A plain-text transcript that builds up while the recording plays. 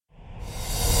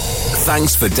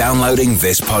Thanks for downloading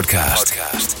this podcast.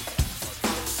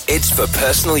 It's for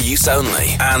personal use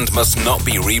only and must not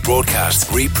be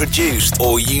rebroadcast, reproduced,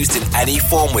 or used in any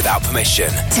form without permission.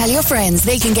 Tell your friends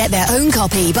they can get their own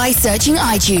copy by searching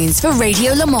iTunes for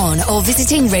Radio Le Mans or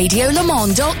visiting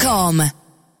radiolemans.com.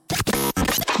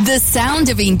 The sound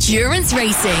of endurance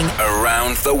racing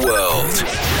around the world.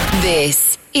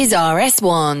 This is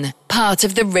RS1, part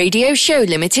of the Radio Show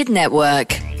Limited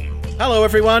network. Hello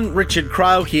everyone, Richard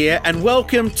Craill here, and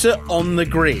welcome to On the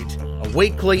Grid, a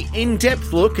weekly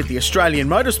in-depth look at the Australian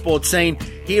motorsport scene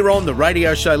here on the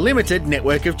Radio Show Limited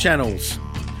network of channels.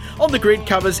 On the Grid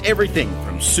covers everything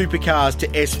from supercars to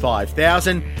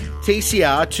S5000,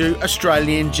 TCR to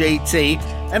Australian GT,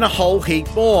 and a whole heap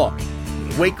more.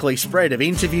 A weekly spread of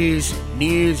interviews,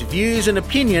 news, views and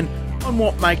opinion on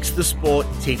what makes the sport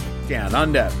tick down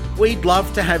under. We'd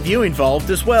love to have you involved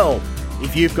as well.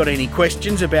 If you've got any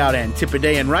questions about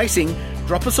Antipodean racing,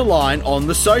 drop us a line on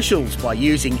the socials by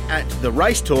using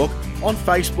 @TheRaceTalk on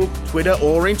Facebook, Twitter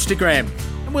or Instagram,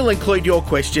 and we'll include your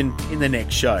question in the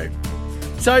next show.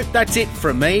 So that's it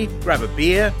from me. Grab a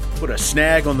beer, put a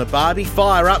snag on the barbie,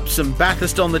 fire up some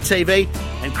Bathurst on the TV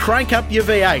and crank up your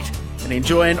V8 and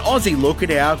enjoy an Aussie look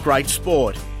at our great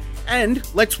sport. And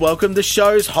let's welcome the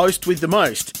show's host with the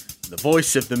most, the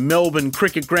voice of the Melbourne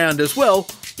Cricket Ground as well,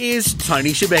 is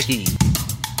Tony Shebeki.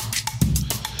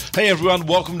 Hey everyone,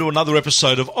 welcome to another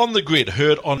episode of On the Grid,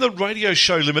 heard on the Radio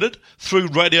Show Limited through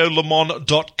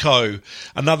radiolemans.co.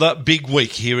 Another big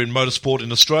week here in motorsport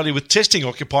in Australia, with testing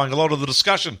occupying a lot of the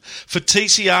discussion for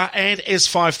TCR and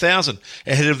S5000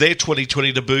 ahead of their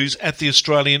 2020 debuts at the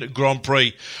Australian Grand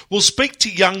Prix. We'll speak to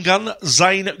young gun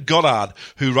Zane Goddard,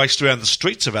 who raced around the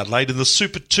streets of Adelaide in the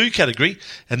Super 2 category,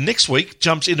 and next week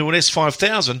jumps into an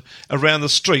S5000 around the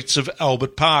streets of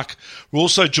Albert Park. We're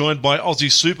also joined by Aussie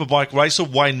Superbike racer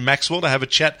Wayne Maxwell to have a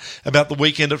chat about the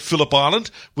weekend at Phillip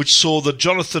Island, which saw the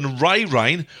Jonathan Ray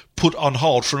rain put on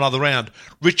hold for another round.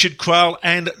 Richard Craill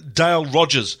and Dale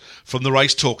Rogers from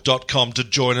theracetalk.com to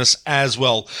join us as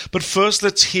well. But first,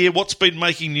 let's hear what's been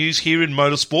making news here in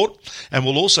motorsport, and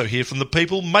we'll also hear from the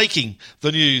people making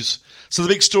the news. So the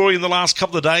big story in the last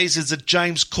couple of days is that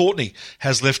James Courtney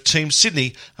has left Team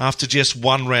Sydney after just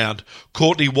one round.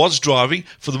 Courtney was driving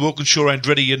for the Walkinshaw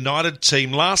Andretti United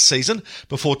team last season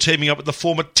before teaming up with the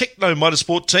former Techno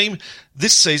Motorsport team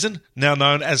this season, now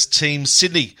known as Team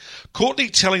Sydney. Courtney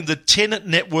telling the 10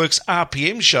 Network's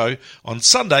RPM show on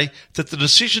Sunday that the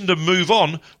decision to move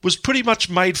on was pretty much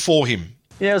made for him.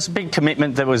 Yeah, it was a big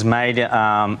commitment that was made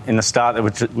in the start,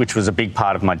 which was a big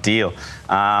part of my deal.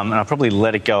 And I probably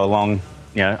let it go along,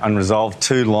 unresolved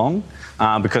too long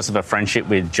because of a friendship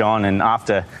with John. And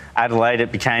after Adelaide,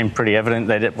 it became pretty evident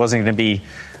that it wasn't going to be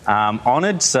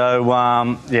honoured.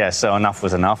 So, so enough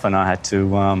was enough, and I had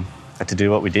to do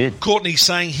what we did. Courtney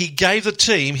saying he gave the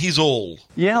team his all.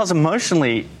 Yeah, I was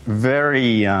emotionally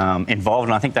very involved,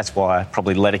 and I think that's why I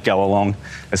probably let it go along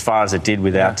as far as it did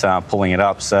without pulling it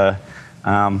up. So...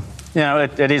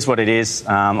 it is what it is.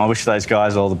 I wish those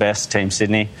guys all the best, Team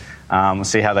Sydney. We'll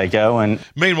see how they go. And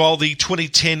meanwhile, the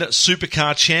 2010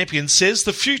 Supercar champion says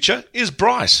the future is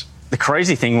bright. The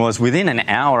crazy thing was, within an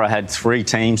hour, I had 3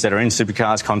 teams that are in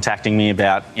supercars contacting me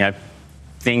about,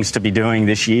 things to be doing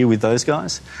this year with those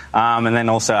guys, and then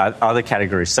also other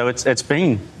categories. So it's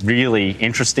been really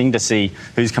interesting to see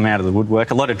who's come out of the woodwork.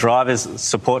 A lot of drivers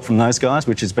support from those guys,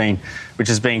 which has been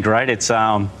great. It's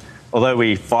although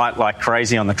we fight like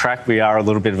crazy on the track, we are a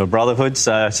little bit of a brotherhood,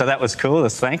 so that was cool.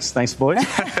 Thanks boys.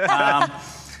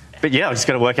 But yeah, I've just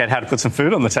got to work out how to put some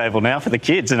food on the table now for the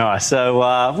kids and I.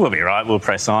 So we'll be right, we'll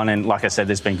press on, and like I said,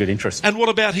 there's been good interest. And what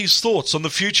about his thoughts on the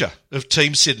future of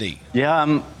Team Sydney?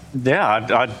 I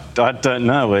don't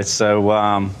know.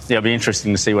 It'll be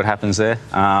interesting to see what happens there.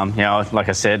 Like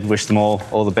I said, wish them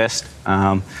all the best.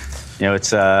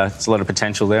 It's a lot of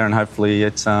potential there, and hopefully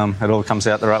it all comes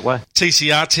out the right way.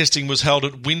 TCR testing was held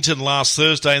at Winton last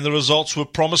Thursday, and the results were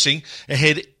promising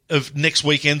ahead of next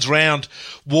weekend's round.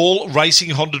 Wall Racing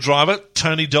Honda driver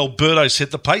Tony D'Alberto set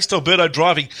the pace. D'Alberto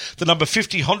driving the number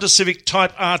 50 Honda Civic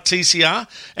Type R TCR,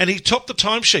 and he topped the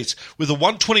timesheets with a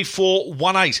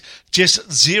 1:24.18, just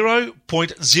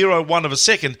 0.01 of a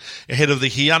second ahead of the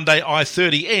Hyundai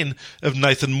i30N of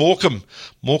Nathan Morecambe.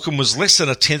 Morecambe was less than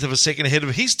a tenth of a second ahead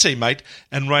of his teammate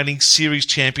and reigning series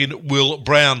champion Will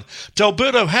Brown.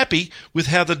 D'Alberto happy with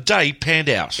how the day panned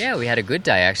out. Yeah, we had a good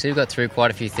day actually. We got through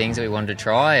quite a few things that we wanted to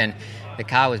try, and the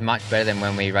car was much better than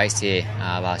when we raced here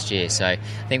last year. So I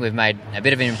think we've made a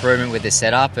bit of an improvement with the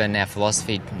setup and our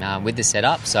philosophy with the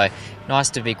setup. So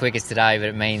nice to be quickest today,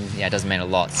 but it doesn't mean a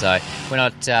lot. So we're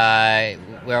not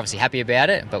we're obviously happy about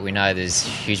it, but we know there's a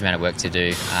huge amount of work to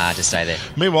do to stay there.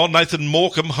 Meanwhile, Nathan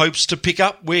Morecambe hopes to pick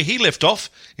up where he left off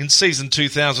in season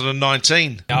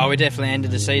 2019. We definitely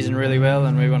ended the season really well,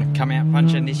 and we want to come out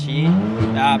punching this year.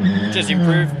 Just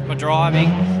improve my driving,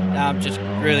 just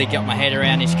really got my head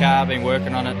around this car, been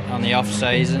working on it on the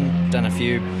off-season, done a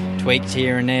few tweaks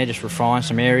here and there, just refine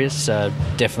some areas, so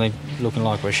definitely looking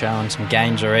like we're showing some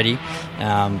gains already.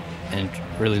 And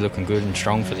really looking good and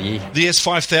strong for the year. The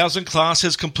S5000 class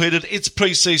has completed its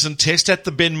pre-season test at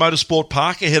the Bend Motorsport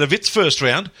Park ahead of its first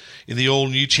round in the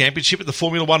all-new championship at the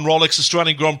Formula One Rolex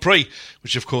Australian Grand Prix,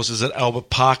 which of course is at Albert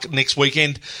Park next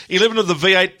weekend. 11 of the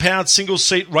V8-powered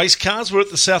single-seat race cars were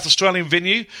at the South Australian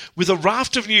venue with a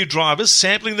raft of new drivers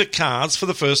sampling the cars for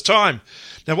the first time.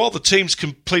 Now, while the teams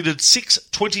completed 6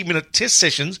 20-minute test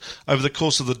sessions over the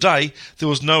course of the day, there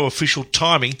was no official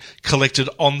timing collected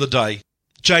on the day.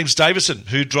 James Davison,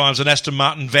 who drives an Aston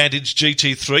Martin Vantage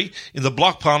GT3 in the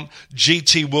Block Pump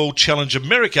GT World Challenge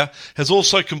America, has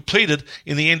also competed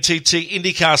in the NTT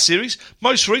IndyCar Series,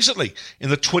 most recently in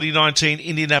the 2019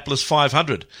 Indianapolis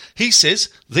 500. He says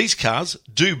these cars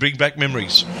do bring back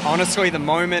memories. Honestly, the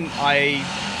moment I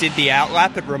did the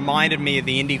outlap, it reminded me of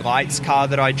the Indy Lights car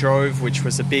that I drove, which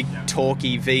was a big,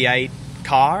 torquey V8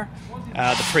 car,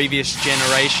 the previous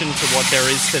generation to what there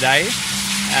is today.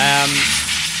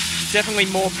 Definitely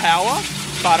more power,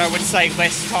 but I would say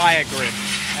less tyre grip,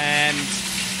 and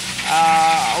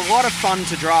a lot of fun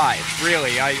to drive,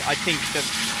 really. I think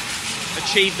they've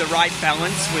achieved the right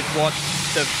balance with what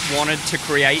they've wanted to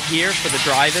create here for the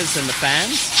drivers and the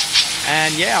fans.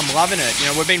 And yeah, I'm loving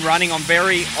it. We've been running on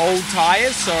very old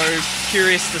tyres, so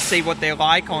curious to see what they're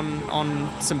like on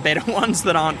some better ones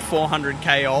that aren't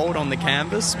 400k old on the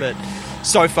canvas, but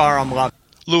so far I'm loving it.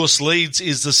 Lewis Leeds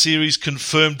is the series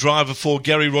confirmed driver for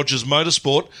Gary Rogers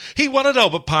Motorsport. He won at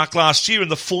Albert Park last year in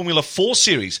the Formula 4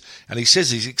 series, and he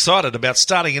says he's excited about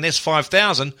starting an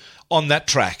S5000 on that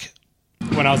track.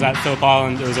 When I was at Phillip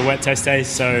Island, it was a wet test day,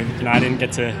 so I didn't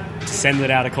get to send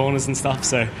it out of corners and stuff.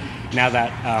 So now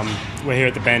that we're here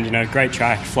at the Bend, great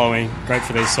track, flowing, great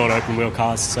for these sort of open wheel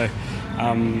cars. So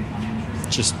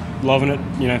just loving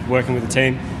it, working with the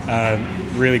team.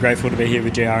 Really grateful to be here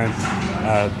with GRM.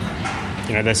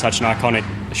 They're such an iconic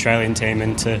Australian team,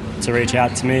 and to reach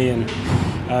out to me and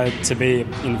to be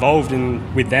involved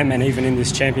with them and even in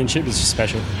this championship is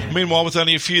special. Meanwhile, with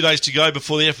only a few days to go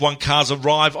before the F1 cars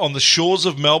arrive on the shores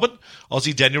of Melbourne,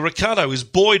 Aussie Daniel Ricciardo is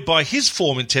buoyed by his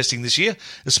form in testing this year,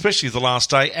 especially the last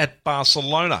day at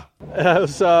Barcelona.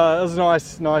 It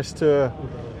was nice to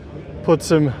put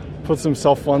some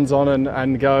soft ones on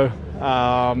and go.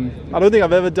 I don't think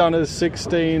I've ever done a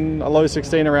low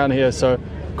 16 around here, so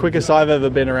quickest I've ever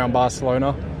been around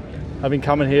Barcelona. I've been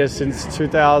coming here since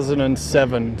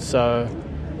 2007, so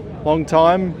long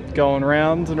time going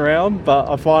round and round, but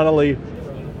I finally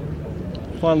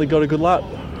got a good lap.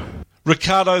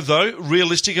 Ricciardo, though,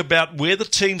 realistic about where the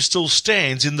team still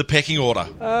stands in the pecking order.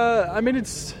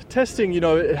 It's testing,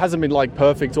 it hasn't been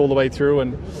perfect all the way through,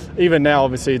 and even now,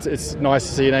 obviously, it's nice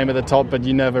to see your name at the top, but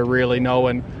you never really know,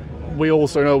 and we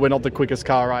also know we're not the quickest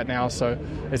car right now, so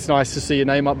it's nice to see your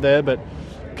name up there, but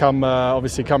come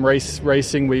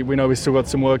racing, we know we still got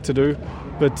some work to do.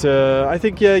 But I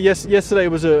think, yesterday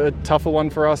was a tougher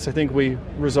one for us. I think we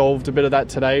resolved a bit of that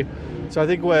today. So I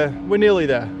think we're nearly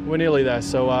there.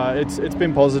 So it's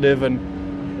been positive,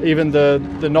 and even the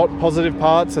not positive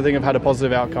parts, I think have had a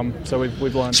positive outcome. So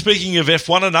we've learned. Speaking of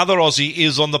F1, another Aussie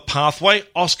is on the pathway,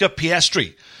 Oscar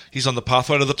Piastri. He's on the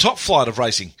pathway to the top flight of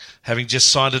racing, having just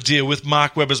signed a deal with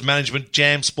Mark Webber's management,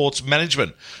 Jam Sports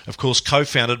Management, of course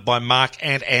co-founded by Mark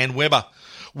and Anne Webber.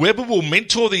 Webber will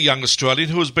mentor the young Australian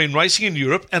who has been racing in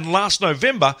Europe, and last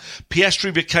November,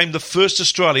 Piastri became the first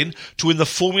Australian to win the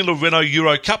Formula Renault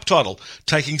Euro Cup title,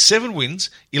 taking 7 wins,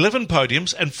 11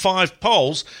 podiums and 5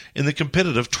 poles in the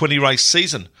competitive 20-race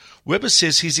season. Webber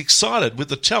says he's excited with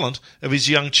the talent of his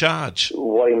young charge.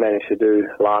 What he managed to do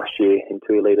last year in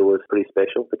 2 Litre was pretty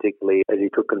special, particularly as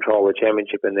he took control of the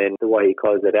championship, and then the way he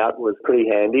closed it out was pretty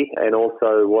handy. And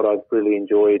also what I've really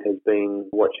enjoyed has been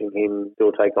watching him still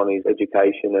take on his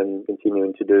education and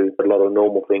continuing to do a lot of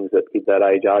normal things that kids that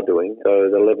age are doing.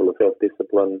 So the level of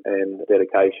self-discipline and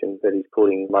dedication that he's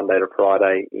putting Monday to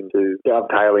Friday into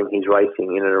dovetailing his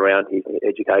racing in and around his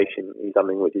education is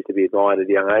something which is to be admired at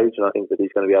a young age, and I think that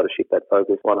he's going to be able to shift that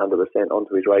focus 100%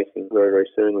 onto his racing very, very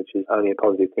soon, which is only a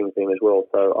positive thing for him as well.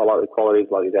 So I like the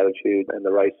qualities, like his attitude, and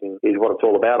the racing is what it's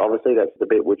all about. Obviously, that's the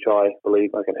bit which I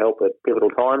believe I can help at pivotal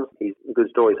times. He's a good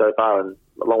story so far and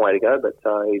a long way to go, but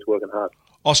he's working hard.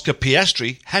 Oscar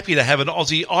Piastri, happy to have an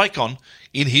Aussie icon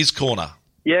in his corner.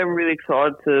 Yeah, I'm really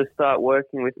excited to start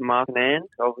working with Mark Nance.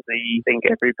 Obviously, I think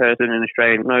every person in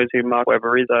Australia knows who Mark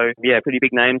Webber is. So, yeah, pretty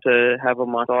big name to have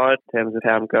on my side in terms of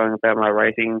how I'm going about my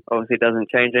racing. Obviously, it doesn't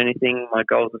change anything. My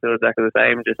goals are still exactly the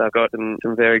same. Just I've got some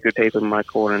very good people in my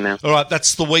corner now. All right,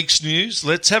 that's the week's news.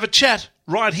 Let's have a chat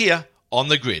right here on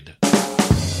The Grid.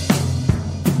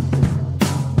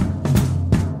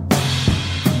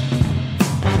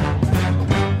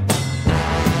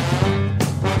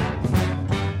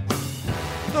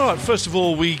 All right, first of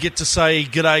all, we get to say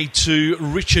g'day to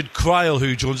Richard Crail,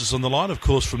 who joins us on the line, of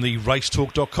course, from the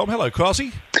racetalk.com. Hello,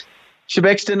 Krause.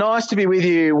 Shebexter, nice to be with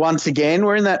you once again.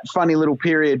 We're in that funny little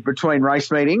period between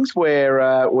race meetings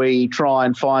where we try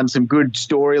and find some good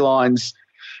storylines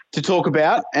to talk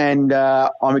about, and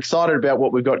I'm excited about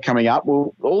what we've got coming up.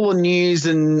 Well, all the news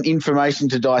and information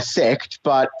to dissect,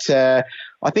 but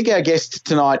I think our guest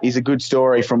tonight is a good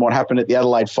story from what happened at the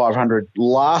Adelaide 500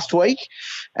 last week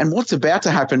and what's about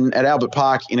to happen at Albert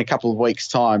Park in a couple of weeks'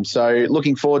 time. So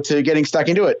looking forward to getting stuck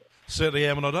into it. Certainly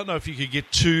am, and I don't know if you could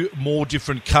get two more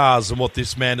different cars than what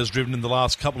this man has driven in the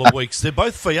last couple of weeks. They're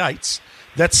both V8s.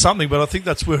 That's something, but I think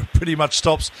that's where it pretty much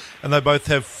stops, and they both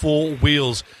have four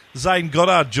wheels. Zane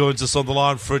Goddard joins us on the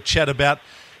line for a chat about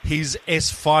his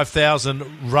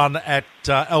S5000 run at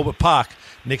Albert Park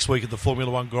next week at the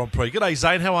Formula One Grand Prix. G'day,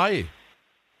 Zane. How are you?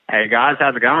 Hey, guys.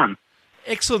 How's it going?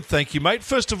 Excellent, thank you, mate.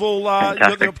 First of all, you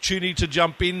got the opportunity to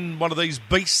jump in one of these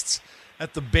beasts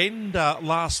at the Bend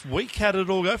last week. How did it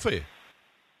all go for you?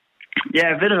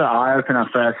 Yeah, a bit of an eye-opener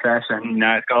first session. You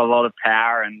know, it's got a lot of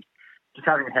power and just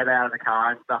having to head out of the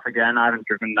car and stuff again. I haven't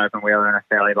driven an open wheeler in a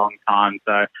fairly long time.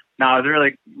 So, no, it was a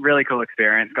really, really cool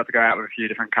experience. Got to go out with a few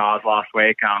different cars last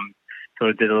week. Sort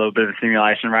of did a little bit of a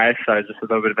simulation race, so just a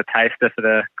little bit of a taster for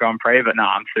the Grand Prix. But no,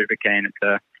 I'm super keen.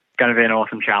 It's going to be an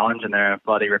awesome challenge, and they're a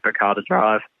bloody ripper car to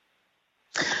drive.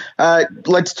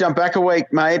 Let's jump back a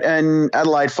week, mate, and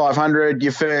Adelaide 500,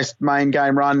 your first main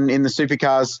game run in the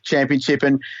Supercars Championship,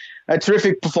 and a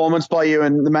terrific performance by you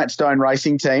and the Matt Stone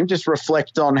Racing team. Just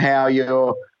reflect on how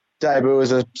your debut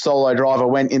as a solo driver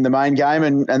went in the main game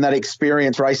and that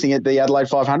experience racing at the Adelaide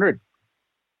 500.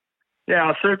 Yeah, I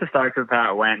was super stoked with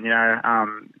how it went. You know,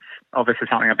 obviously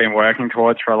something I've been working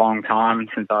towards for a long time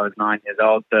since I was 9 years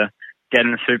old to get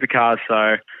in the supercars.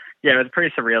 So, yeah, it was a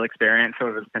pretty surreal experience.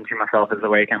 Sort of pinching myself as the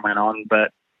weekend went on.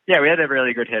 But, yeah, we had a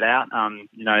really good hit out.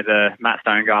 You know, the Matt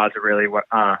Stone guys have really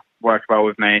worked well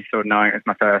with me, sort of knowing it was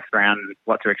my first round and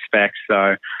what to expect.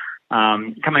 So,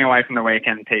 coming away from the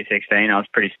weekend P16, I was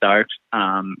pretty stoked.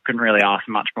 Couldn't really ask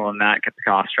for much more than that, kept the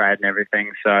car straight and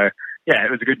everything. So, yeah,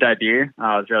 it was a good debut.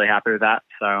 I was really happy with that.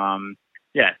 So,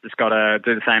 yeah, just got to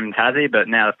do the same in Tassie, but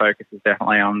now the focus is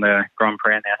definitely on the Grand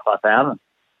Prix and the S5000.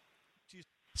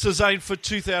 So, Zane, for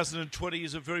 2020,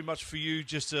 is it very much for you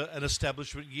just an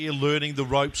establishment year, learning the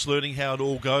ropes, learning how it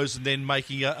all goes, and then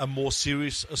making a more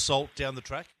serious assault down the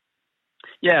track?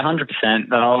 Yeah, 100%.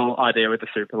 The whole idea with the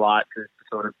Superlights is to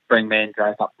sort of bring me and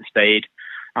Jake up to speed.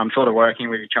 Sort of working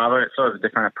with each other. It's sort of a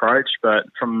different approach, but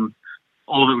from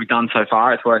all that we've done so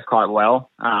far, it's worked quite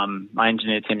well. My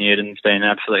engineer, Tim Newton's been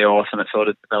absolutely awesome at sort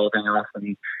of developing us,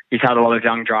 and he's had a lot of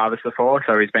young drivers before,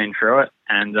 so he's been through it.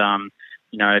 And,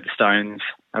 you know, the Stones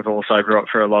have also brought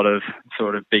through a lot of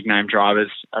sort of big-name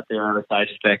drivers at the early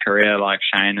stages of their career, like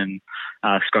Shane and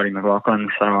Scotty McLaughlin.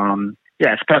 So,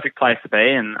 yeah, it's a perfect place to be,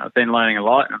 and I've been learning a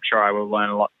lot. I'm sure I will learn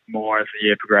a lot more as the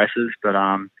year progresses. But,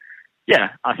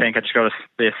 yeah, I think I just got to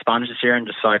be a sponge this year and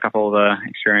just soak up all the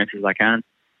experiences I can.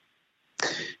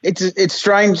 It's a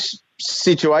strange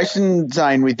situation,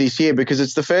 Zane, with this year because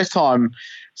it's the first time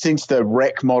since the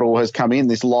rec model has come in,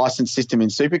 this license system in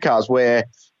supercars, where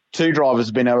two drivers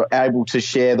have been able to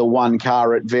share the one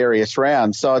car at various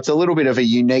rounds. So it's a little bit of a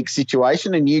unique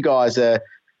situation, and you guys are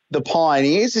the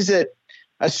pioneers. Is it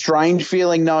a strange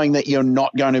feeling knowing that you're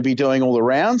not going to be doing all the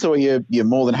rounds, or you're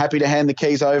more than happy to hand the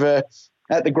keys over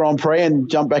at the Grand Prix and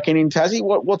jump back in Tassie?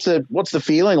 What's the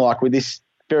feeling like with this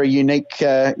very unique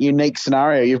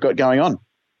scenario you've got going on?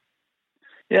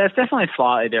 Yeah, it's definitely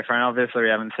slightly different. Obviously, we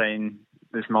haven't seen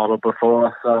this model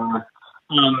before, so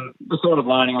we're sort of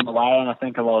learning on the way, and I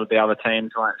think a lot of the other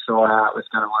teams weren't sure how it was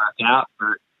going to work out,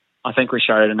 but I think we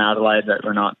showed in Adelaide that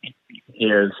we're not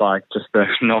here as like just the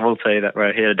novelty, that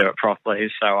we're here to do it properly.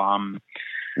 So,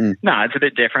 no, it's a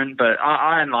bit different, but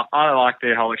I like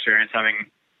the whole experience, having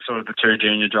sort of the two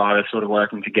junior drivers sort of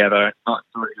working together, not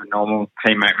sort of a normal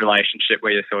teammate relationship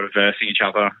where you're sort of versing each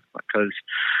other, because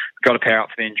we've got to pair up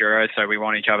for the Enduro, so we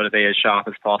want each other to be as sharp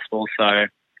as possible. So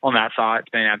on that side, it's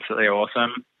been absolutely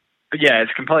awesome. But yeah, it's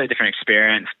a completely different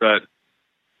experience. But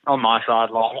on my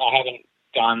side, like, I haven't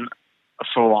done a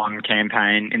full-on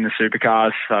campaign in the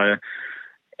supercars. So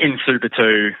in Super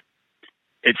 2,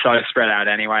 it's so spread out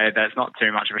anyway. There's not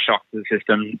too much of a shock to the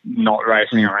system not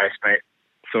racing a race meet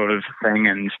sort of thing.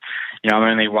 And, I'm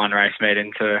only one race meet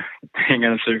into being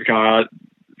in a supercar,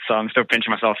 so I'm still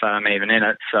pinching myself that I'm even in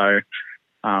it. So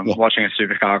watching a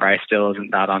supercar race still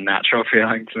isn't that unnatural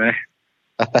feeling to me.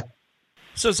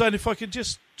 So, Zane, if I could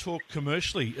just talk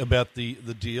commercially about the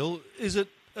deal, is it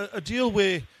a deal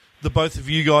where the both of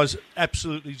you guys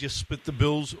absolutely just split the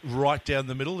bills right down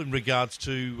the middle in regards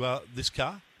to this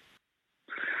car?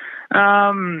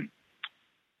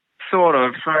 Sort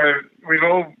of. So we've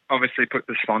all obviously put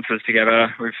the sponsors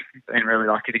together. We've been really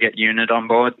lucky to get Unit on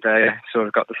board. They sort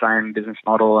of got the same business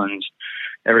model and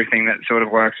everything that sort of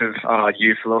works with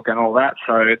youth look and all that.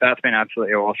 So that's been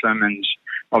absolutely awesome. And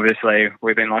obviously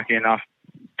we've been lucky enough,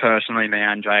 personally, me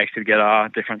and Jake, to get our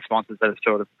different sponsors that have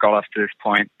sort of got us to this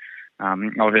point.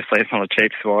 Obviously it's not a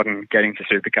cheap sport and getting to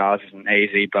supercars isn't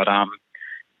easy, but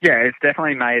it's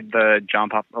definitely made the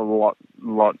jump up a lot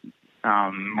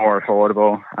more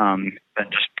affordable than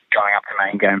just going up to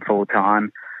main game full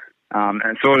time. And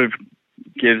it sort of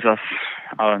gives us,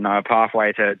 a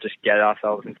pathway to just get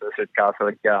ourselves into the supercar, so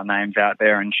we get our names out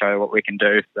there and show what we can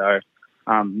do. So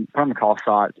from the cost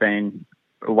side, it's been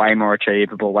a way more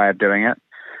achievable way of doing it,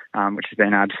 which has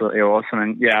been absolutely awesome.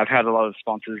 And I've had a lot of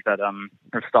sponsors that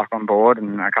have stuck on board,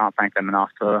 and I can't thank them enough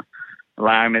for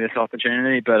allowing me this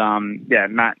opportunity. But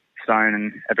Matt Stone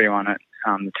and everyone at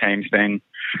the team's been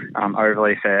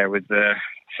overly fair with the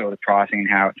sort of pricing and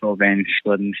how it's all been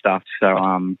split and stuff.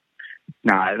 So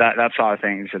that side of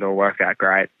things, it all worked out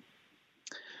great.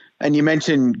 And you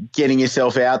mentioned getting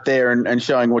yourself out there and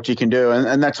showing what you can do,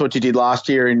 and that's what you did last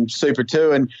year in Super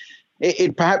 2. And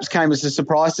it perhaps came as a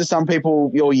surprise to some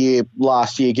people your year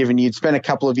last year, given you'd spent a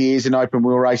couple of years in open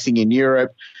wheel racing in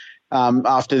Europe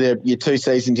after your 2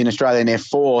 seasons in Australian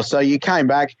F4. So you came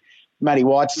back, Matty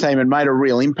White's team, and made a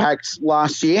real impact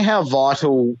last year. How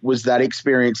vital was that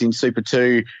experience in Super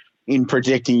 2 in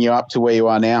projecting you up to where you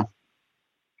are now?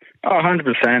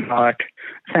 100%. I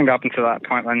think up until that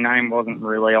point, my name wasn't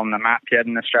really on the map yet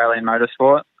in Australian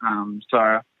motorsport. So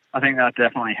I think that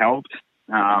definitely helped.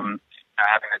 Having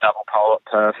a double pole at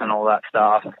Perth and all that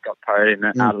stuff, got podium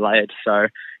at Adelaide. So,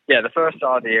 the first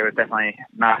start of the year was definitely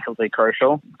massively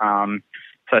crucial.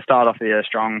 So I started off the year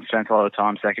strong, spent a lot of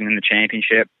time second in the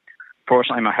championship.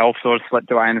 Fortunately, my health sort of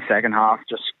slipped away in the second half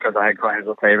just because I had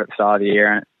Queensland fever at the start of the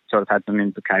year, and it sort of had some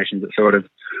implications that sort of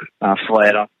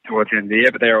flared up towards the end of the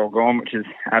year, but they're all gone, which is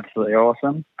absolutely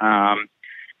awesome. That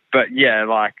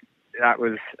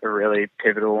was a really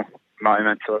pivotal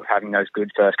moment, sort of having those good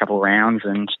first couple of rounds,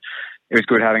 and it was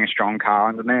good having a strong car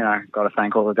under me. And I've got to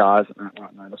thank all the guys at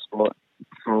Matt Motorsport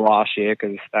for last year,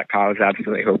 because that car was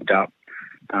absolutely hooked up.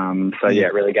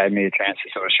 It really gave me a chance to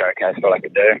sort of showcase what I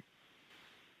could do.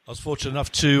 I was fortunate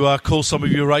enough to call some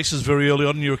of your races very early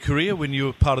on in your career when you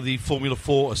were part of the Formula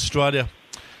 4 Australia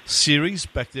series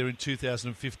back there in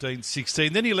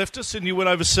 2015-16. Then you left us and you went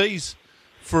overseas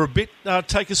for a bit.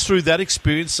 Take us through that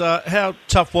experience. How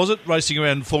tough was it racing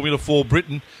around Formula 4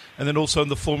 Britain and then also in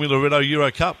the Formula Renault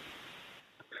Euro Cup?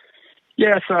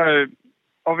 Yeah, so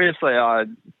obviously I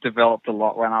developed a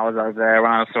lot when I was over there,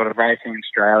 when I was sort of racing in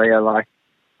Australia.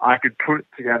 I could put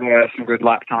together some good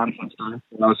lap times and stuff.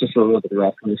 And I was just a little bit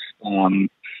reckless,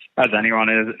 as anyone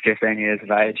is at 15 years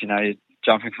of age. You're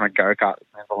jumping from a go-kart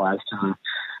to a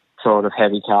sort of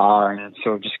heavy car, and it's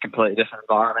sort of just a completely different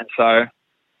environment. So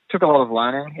took a lot of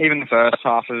learning. Even the first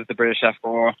half of the British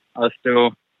F4, I was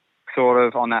still sort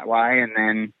of on that way. And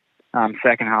then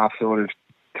second half sort of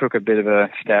took a bit of a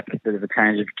step, a bit of a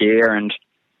change of gear, and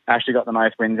actually got the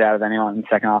most wins out of anyone in the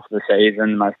second half of the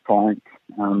season, most points,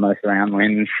 most round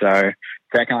wins. So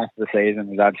second half of the season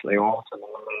was absolutely awesome.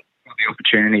 Got the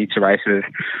opportunity to race with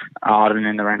Arden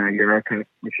in the Renault Euro Cup,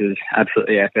 which is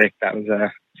absolutely epic. That was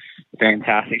a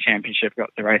fantastic championship. Got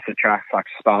to race the tracks like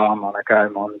Spa, Monaco,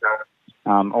 Monza,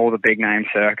 all the big name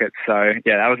circuits. So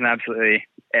that was an absolutely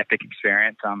epic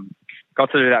experience.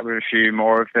 Got to do that with a few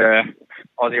more of the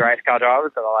Aussie race car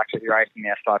drivers that I'll actually be racing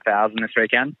the S5000 this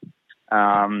weekend.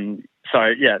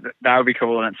 That would be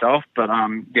cool in itself. But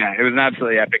it was an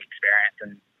absolutely epic experience,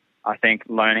 and I think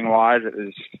learning-wise, it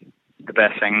was the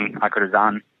best thing I could have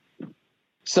done.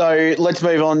 So let's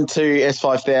move on to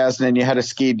S5000, and you had a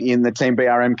skid in the Team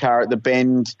BRM car at the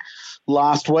Bend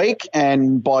last week,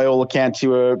 and by all accounts,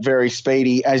 you were very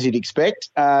speedy, as you'd expect.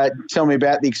 Tell me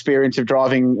about the experience of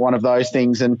driving one of those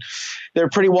things, and they're a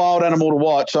pretty wild animal to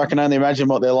watch. I can only imagine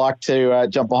what they're like to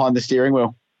jump behind the steering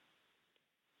wheel.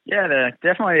 Yeah, they're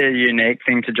definitely a unique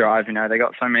thing to drive. They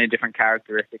got so many different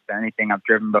characteristics than anything I've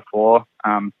driven before.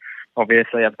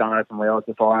 Obviously, I've done open wheels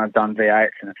before, and I've done V8s,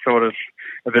 and it's sort of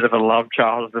a bit of a love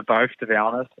child of the both, to be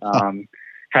honest.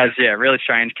 has really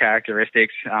strange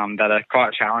characteristics that are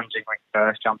quite challenging when you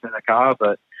first jump in the car,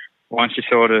 but once you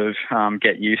sort of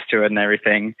get used to it and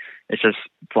everything, it's just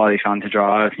bloody fun to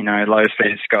drive. You know, low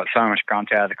speed's got so much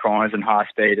grunt out of the corners, and high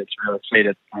speed, it's really sweet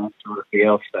at the sort of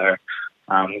feel. So,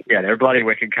 they're a bloody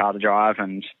wicked car to drive,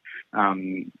 and,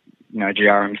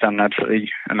 GRM's done an absolutely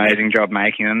amazing job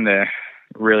making them. They're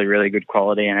really, really good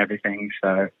quality and everything.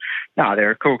 So, no,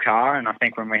 they're a cool car, and I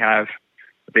think when we have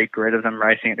a big grid of them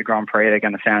racing at the Grand Prix, they're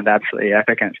going to sound absolutely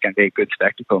epic, and it's going to be a good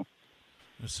spectacle.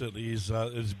 It certainly is.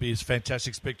 It'll be a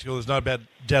fantastic spectacle. There's no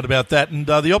doubt about that. And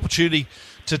the opportunity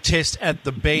to test at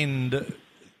the Bend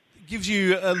gives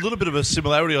you a little bit of a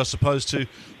similarity, I suppose, to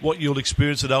what you'll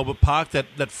experience at Albert Park,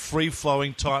 that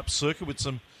free-flowing type circuit with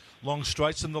some long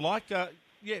straights and the like.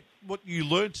 What you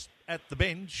learnt at the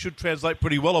Bend should translate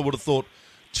pretty well, I would have thought,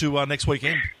 to next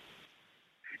weekend.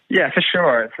 Yeah, for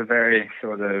sure. It's a very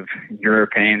sort of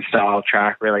European-style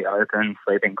track, really open,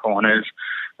 sweeping corners,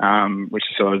 which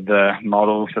is sort of the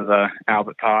model for the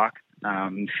Albert Park.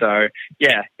 It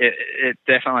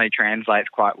definitely translates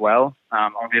quite well.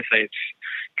 Obviously, it's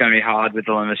going to be hard with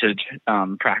the limited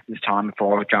practice time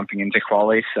before jumping into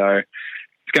quali, so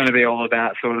it's going to be all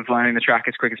about sort of learning the track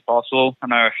as quick as possible. I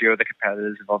know a few of the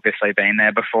competitors have obviously been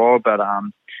there before, but I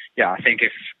think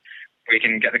if we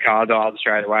can get the car dialed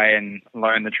straight away and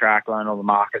learn the track, learn all the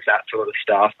markers, that sort of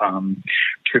stuff,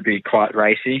 should be quite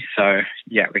racy. So,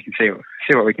 we can see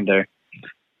what we can do.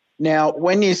 Now,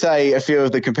 when you say a few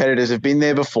of the competitors have been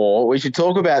there before, we should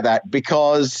talk about that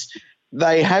because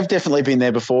they have definitely been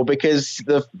there before, because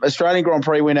the Australian Grand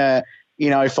Prix winner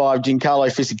in 05, Giancarlo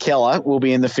Fisichella, will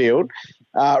be in the field.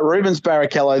 Rubens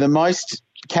Barrichello, the most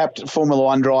capped Formula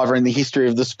One driver in the history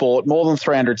of the sport, more than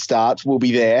 300 starts, will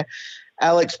be there.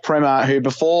 Alex Premat, who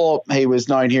before he was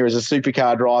known here as a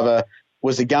supercar driver,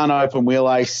 was a gun open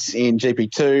wheel ace in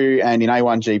GP2 and in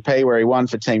A1 GP, where he won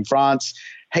for Team France.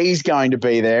 He's going to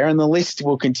be there, and the list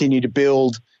will continue to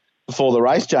build before the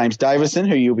race. James Davison,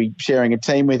 who you'll be sharing a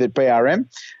team with at BRM.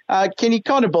 Can you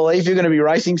kind of believe you're going to be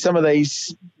racing some of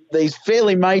these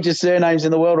fairly major surnames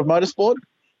in the world of motorsport?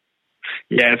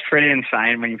 Yeah, it's pretty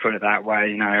insane when you put it that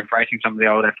way. Racing some of the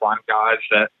old F1 guys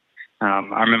that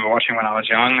I remember watching when I was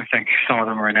young. I think some of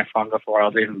them were in F1 before I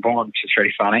was even born, which is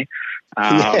pretty funny.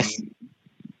 Yes.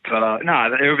 But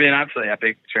it would be an absolutely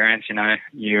epic experience.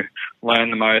 You learn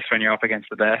the most when you're up against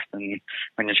the best and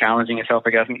when you're challenging yourself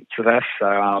against the best. So,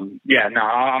 I'm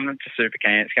just super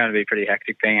keen. It's going to be pretty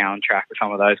hectic being out on track with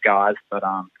some of those guys. But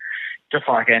just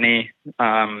like any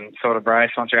sort of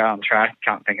race, once you're out on track,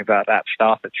 you can't think about that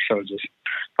stuff. It's sort of just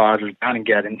fires down and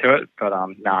get into it. But,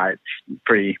 it's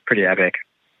pretty epic.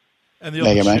 And the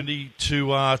opportunity to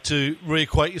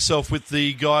reacquaint yourself with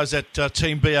the guys at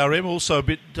Team BRM, also a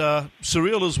bit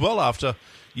surreal as well after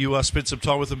you spent some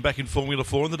time with them back in Formula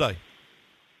 4 in the day.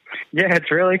 Yeah, it's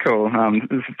really cool.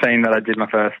 This is a team that I did my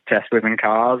first test with in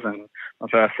cars and my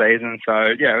first season. So,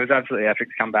 it was absolutely epic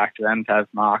to come back to them, to have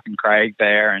Mark and Craig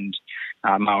there and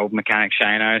my old mechanic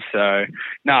Shano. So, it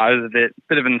was a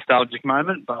bit of a nostalgic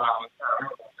moment, but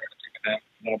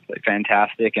absolutely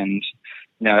fantastic. And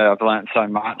I've learnt so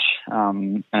much,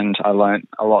 and I learnt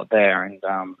a lot there. And,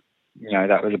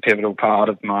 that was a pivotal part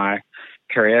of my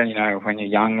career. When you're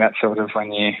young, that's sort of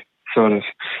when you sort of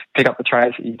pick up the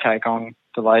traits that you take on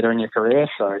to later in your career.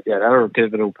 So, they were a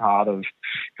pivotal part of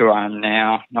who I am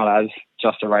now, not as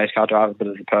just a race car driver, but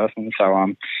as a person.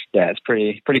 So, it's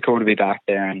pretty cool to be back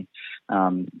there. And,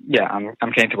 I'm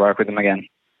keen to work with them again.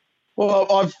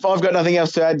 Well, I've got nothing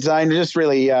else to add, Zane. Just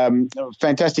really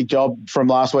fantastic job from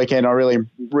last weekend. I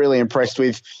really impressed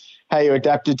with how you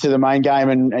adapted to the main game,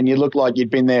 and you looked like you'd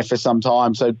been there for some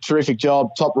time. So terrific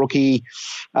job, top rookie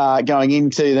going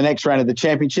into the next round of the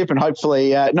championship, and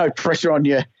hopefully no pressure on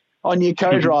your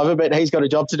co-driver, but he's got a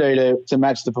job to do to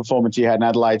match the performance you had in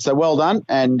Adelaide. So well done,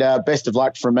 and best of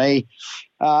luck from me.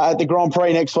 At the Grand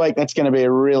Prix next week, that's going to be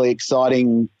a really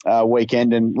exciting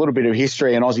weekend, and a little bit of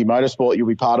history and Aussie motorsport you'll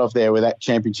be part of there with that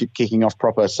championship kicking off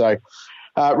proper. So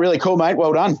really cool, mate.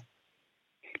 Well done.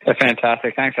 Yeah,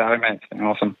 fantastic. Thanks for having me. It's been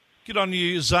awesome. Good on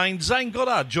you, Zane. Zane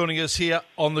Goddard joining us here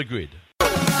on the grid.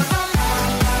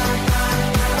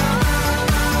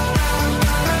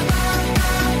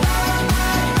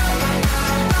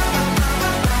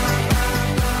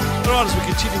 All right, as we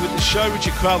continue with the show,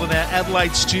 Richard Craill in our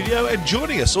Adelaide studio, and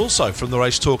joining us also from the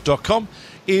racetalk.com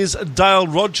is Dale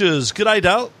Rogers. G'day,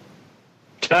 Dale.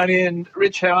 Tony and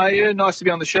Rich, how are you? Nice to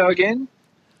be on the show again.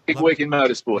 Big week in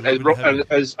motorsport.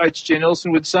 As H.G.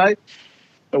 Nelson would say,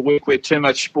 a week where too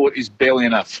much sport is barely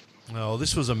enough. Oh,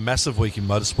 this was a massive week in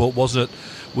motorsport, wasn't it?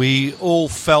 We all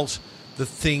felt that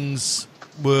things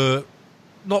were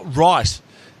not right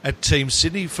at Team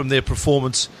Sydney from their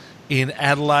performance in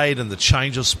Adelaide and the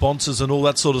change of sponsors and all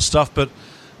that sort of stuff, but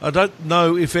I don't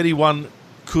know if anyone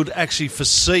could actually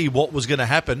foresee what was going to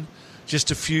happen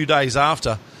just a few days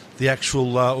after the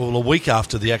actual, or a week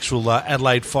after the actual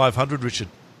Adelaide 500, Richard.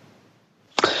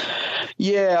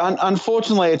 Yeah,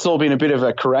 unfortunately, it's all been a bit of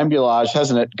a carambolage,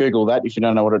 hasn't it? Google that if you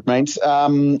don't know what it means.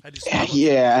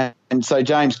 Yeah, and so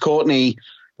James Courtney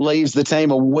leaves the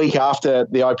team a week after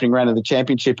the opening round of the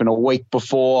championship and a week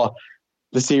before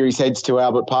the series heads to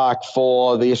Albert Park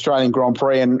for the Australian Grand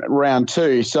Prix in round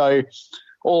 2. So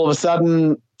all of a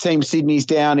sudden, Team Sydney's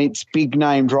down its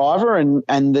big-name driver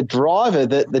and the driver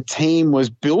that the team was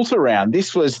built around.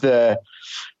 This was the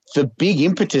big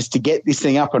impetus to get this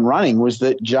thing up and running, was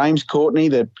that James Courtney,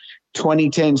 the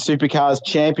 2010 Supercars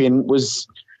champion, was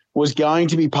going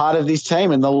to be part of this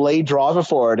team and the lead driver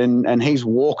for it. And he's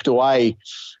walked away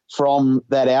from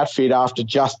that outfit after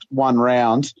just one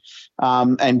round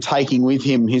and taking with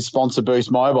him his sponsor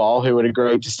Boost Mobile, who had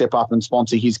agreed to step up and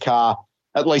sponsor his car,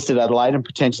 at least at Adelaide and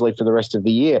potentially for the rest of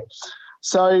the year.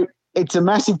 So it's a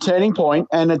massive turning point,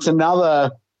 and it's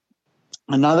another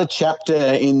chapter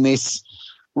in this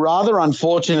rather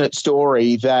unfortunate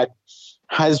story that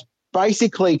has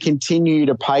basically continued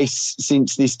apace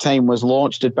since this team was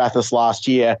launched at Bathurst last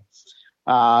year.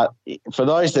 For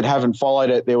those that haven't followed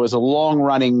it, there was a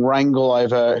long-running wrangle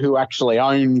over who actually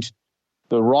owned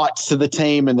the rights to the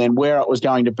team and then where it was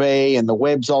going to be, and the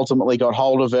Webbs ultimately got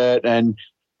hold of it, and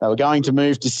they were going to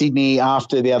move to Sydney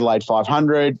after the Adelaide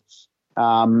 500.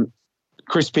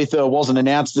 Chris Pither wasn't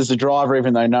announced as a driver,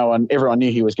 even though everyone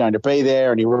knew he was going to be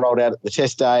there, and he rolled out at the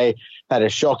test day, had a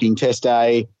shocking test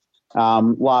day,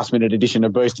 last-minute addition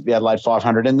of Boost at the Adelaide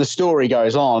 500, and the story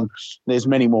goes on. There's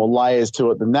many more layers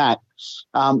to it than that.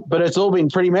 But it's all been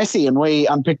pretty messy, and we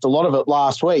unpicked a lot of it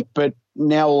last week, but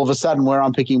now all of a sudden we're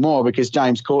unpicking more because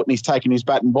James Courtney's taken his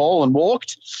bat and ball and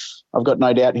walked. I've got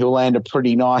no doubt he'll land a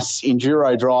pretty nice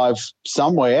enduro drive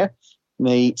somewhere in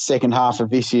the second half of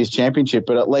this year's championship,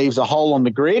 but it leaves a hole on the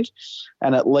grid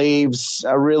and it leaves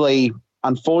a really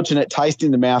unfortunate taste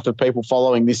in the mouth of people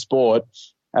following this sport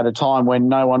at a time when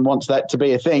no one wants that to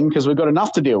be a thing because we've got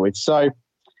enough to deal with. So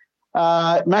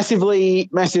massive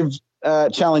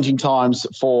challenging times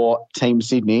for Team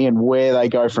Sydney, and where they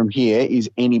go from here is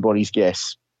anybody's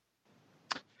guess.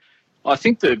 I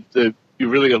think you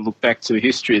really got to look back to the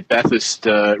history at Bathurst,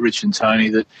 Rich and Tony,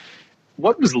 that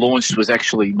what was launched was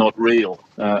actually not real.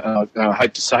 I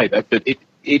hate to say that, but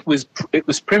it was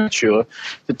premature.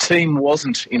 The team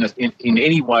wasn't in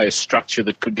any way a structure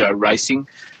that could go racing.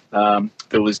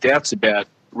 There was doubts about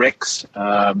Rex.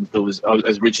 There was,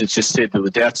 as Richard just said, there were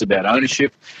doubts about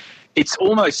ownership. It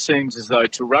almost seems as though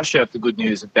to rush out the good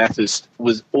news at Bathurst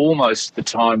was almost the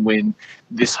time when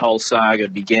this whole saga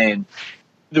began.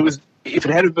 If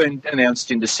it had been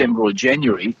announced in December or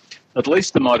January, at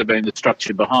least there might have been the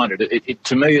structure behind it.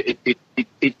 To me,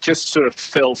 it just sort of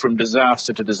fell from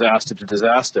disaster to disaster to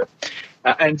disaster,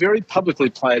 and very publicly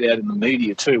played out in the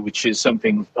media too, which is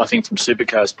something I think from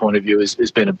Supercars' point of view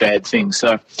has been a bad thing.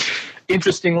 So,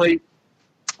 interestingly,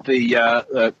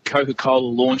 the Coca-Cola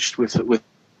launched with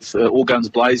all guns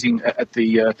blazing at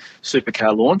the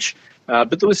Supercar launch.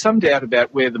 But there was some doubt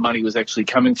about where the money was actually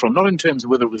coming from, not in terms of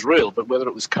whether it was real, but whether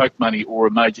it was Coke money or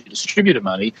a major distributor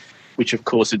money, which, of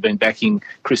course, had been backing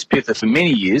Chris Pither for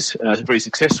many years, very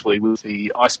successfully with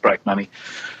the Icebreak money.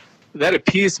 That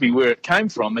appears to be where it came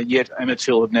from, and yet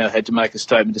Amatil have now had to make a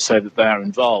statement to say that they are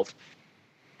involved.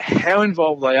 How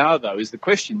involved they are, though, is the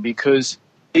question, because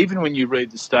even when you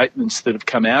read the statements that have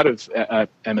come out of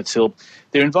Amatil,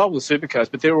 they're involved with Supercars,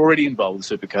 but they're already involved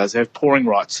with Supercars. They have pouring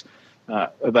rights.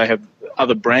 They have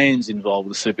other brands involved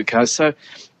with Supercars. So,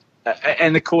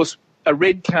 and of course, a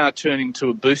red car turning to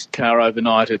a Boost car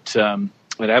overnight at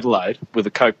Adelaide with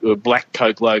a black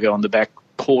Coke logo on the back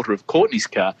quarter of Courtney's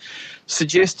car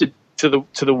suggested to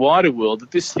the wider world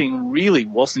that this thing really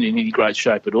wasn't in any great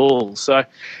shape at all. So,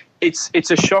 it's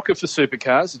a shocker for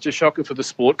Supercars. It's a shocker for the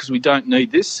sport because we don't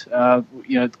need this.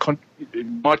 It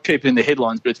might keep it in the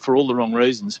headlines, but it's for all the wrong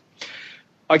reasons.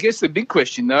 I guess the big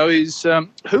question, though, is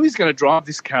who is going to drive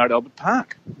this car at Albert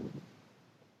Park?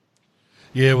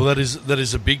 Yeah, well, that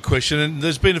is a big question, and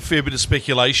there's been a fair bit of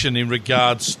speculation in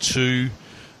regards to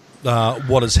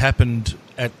what has happened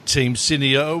at Team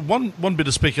Sydney. One bit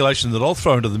of speculation that I'll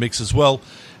throw into the mix as well,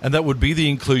 and that would be the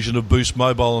inclusion of Boost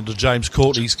Mobile onto James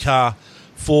Courtney's car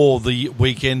for the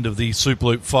weekend of the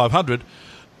Superloop 500.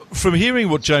 From hearing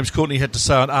what James Courtney had to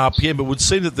say on RPM, it would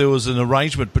seem that there was an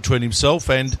arrangement between himself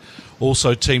and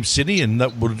also Team Sydney, and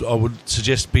that I would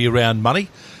suggest be around money.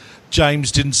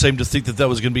 James didn't seem to think that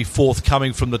was going to be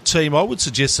forthcoming from the team. I would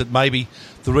suggest that maybe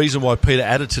the reason why Peter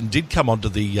Adderton did come onto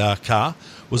the car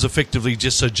was effectively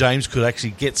just so James could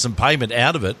actually get some payment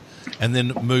out of it and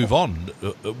then move on.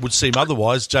 It would seem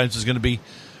otherwise James was going to be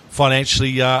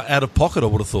financially out of pocket, I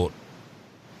would have thought.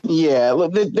 Yeah,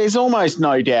 look, there's almost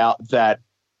no doubt that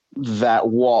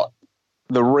what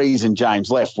the reason James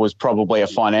left was probably a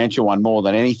financial one more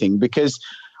than anything, because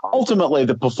ultimately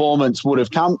the performance would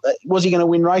have come. Was he going to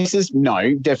win races?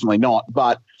 No, definitely not.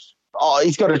 But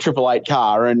he's got a 888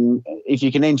 car, and if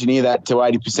you can engineer that to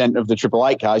 80% of the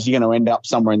 888 cars, you're going to end up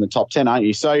somewhere in the top 10, aren't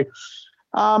you? So,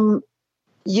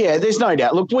 yeah, there's no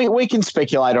doubt. Look, we can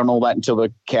speculate on all that until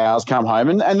the cows come home,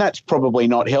 and that's probably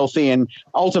not healthy. And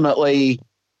ultimately,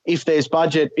 if there's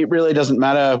budget, it really doesn't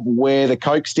matter where the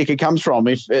Coke sticker comes from.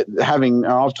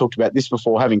 I've talked about this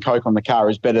before, having Coke on the car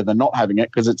is better than not having it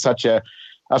because it's such a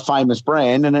famous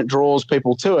brand and it draws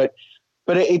people to it.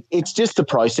 But it's just the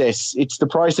process. It's the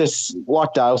process,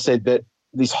 like Dale said, that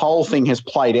this whole thing has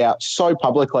played out so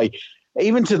publicly,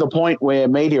 even to the point where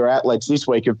media outlets this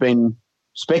week have been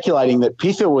speculating that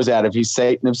Pither was out of his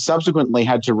seat and have subsequently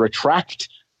had to retract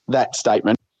that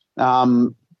statement.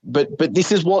 But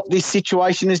this is what this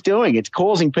situation is doing. It's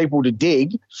causing people to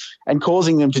dig and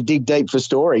causing them to dig deep for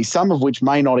stories, some of which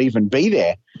may not even be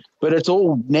there, but it's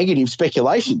all negative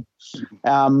speculation.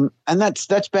 And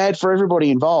that's bad for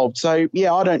everybody involved. So,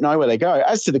 yeah, I don't know where they go.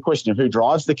 As to the question of who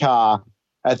drives the car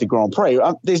at the Grand Prix,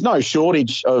 there's no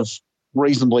shortage of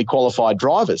reasonably qualified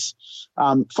drivers.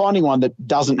 Finding one that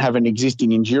doesn't have an existing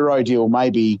enduro deal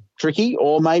may be tricky,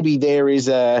 or maybe there is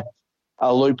a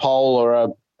loophole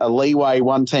or a leeway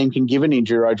one team can give an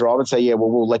enduro driver and say, yeah,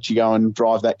 well, we'll let you go and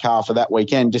drive that car for that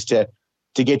weekend just to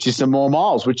get you some more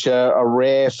miles, which are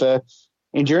rare for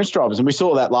endurance drivers. And we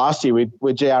saw that last year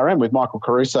with GRM, with Michael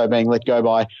Caruso being let go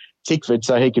by Tickford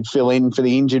so he could fill in for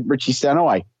the injured Richie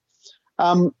Stanaway.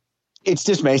 It's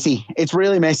just messy. It's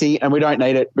really messy, and we don't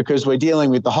need it because we're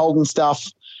dealing with the Holden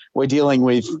stuff. We're dealing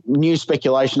with new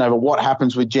speculation over what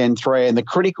happens with Gen 3 and the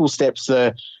critical steps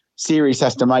the series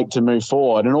has to make to move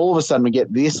forward. And all of a sudden we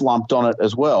get this lumped on it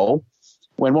as well,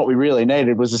 when what we really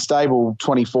needed was a stable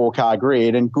 24-car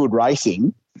grid and good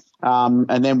racing,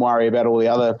 and then worry about all the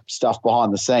other stuff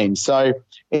behind the scenes. So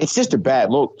it's just a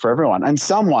bad look for everyone. And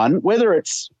someone, whether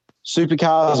it's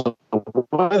Supercars or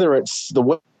whether it's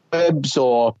the Webbs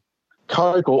or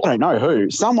Coke or I don't know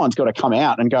who, someone's got to come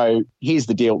out and go, here's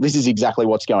the deal. This is exactly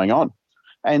what's going on.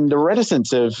 And the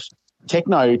reticence of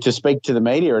Tekno to speak to the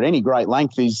media at any great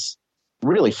length is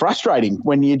really frustrating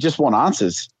when you just want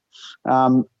answers.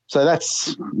 So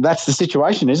that's the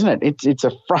situation, isn't it? It's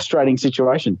a frustrating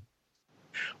situation.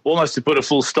 Almost to put a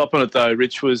full stop on it, though,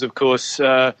 Rich was, of course,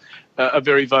 a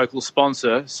very vocal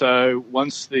sponsor. So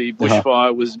once the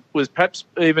bushfire was perhaps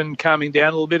even calming down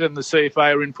a little bit and the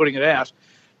CFA were in putting it out,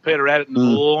 Peter Adderton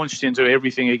launched into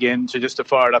everything again to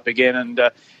fire it up again. And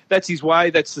that's his way.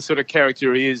 That's the sort of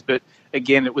character he is. But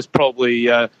again, it was probably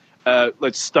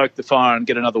let's stoke the fire and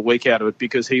get another week out of it,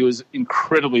 because he was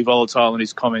incredibly volatile in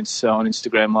his comments on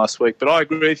Instagram last week. But I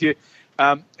agree with you.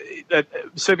 That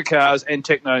Supercars and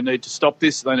Tekno need to stop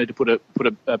this. They need to put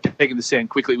a peg in the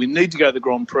sand quickly. We need to go to the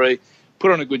Grand Prix,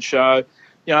 put on a good show.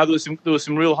 You know, there was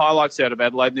some real highlights out of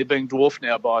Adelaide, and they're being dwarfed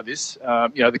now by this.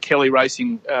 The Kelly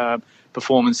Racing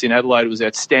performance in Adelaide was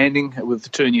outstanding with the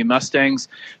two new Mustangs.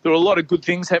 There were a lot of good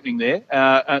things happening there,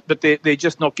 but they're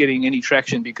just not getting any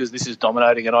traction because this is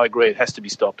dominating, and I agree it has to be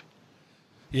stopped.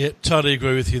 Yeah, totally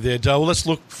agree with you there, Dale. Well, let's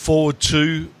look forward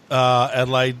to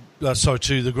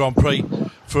to the Grand Prix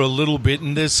for a little bit.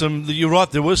 And you're right,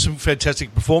 there were some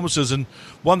fantastic performances, and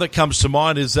one that comes to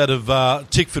mind is that of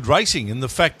Tickford Racing, and the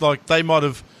fact like they might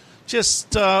have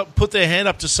just put their hand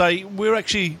up to say, we're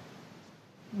actually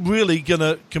really going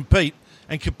to compete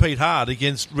hard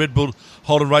against Red Bull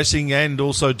Holden Racing and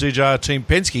also DJR Team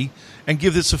Penske and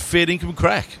give this a fair income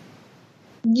crack.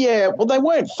 Yeah, well, they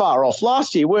weren't far off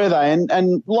last year, were they?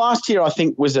 And last year, I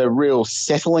think, was a real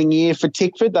settling year for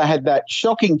Tickford. They had that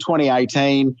shocking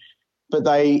 2018, but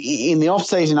in the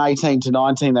off-season 18 to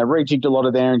 19, they rejigged a lot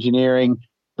of their engineering.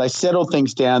 They settled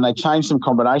things down. They changed some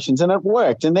combinations, and it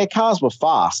worked, and their cars were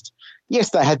fast.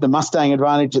 Yes, they had the Mustang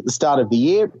advantage at the start of the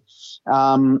year,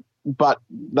 but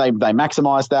they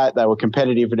maximised that. They were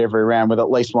competitive at every round with at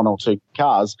least one or two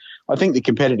cars. I think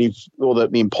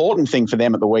the important thing for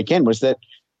them at the weekend was that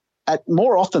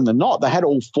more often than not, they had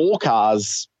all four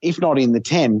cars, if not in the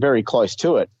 10, very close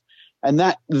to it. And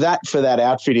that for that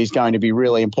outfit is going to be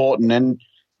really important.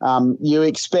 And you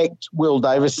expect Will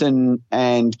Davison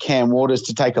and Cam Waters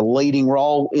to take a leading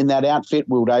role in that outfit.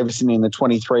 Will Davison in the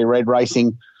 23 Red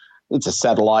Racing it's a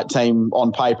satellite team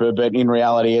on paper, but in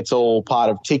reality it's all part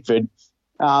of Tickford.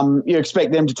 You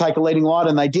expect them to take a leading light,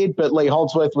 and they did, but Lee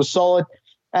Holdsworth was solid.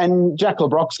 And Jack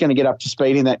LeBrock's going to get up to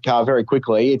speed in that car very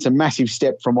quickly. It's a massive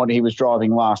step from what he was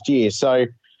driving last year. So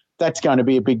that's going to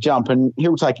be a big jump, and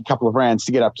he'll take a couple of rounds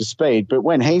to get up to speed. But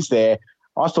when he's there,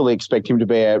 I fully expect him to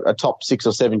be a top 6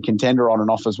 or 7 contender on and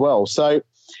off as well. So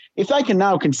if they can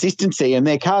nail consistency and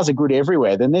their cars are good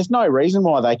everywhere, then there's no reason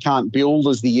why they can't build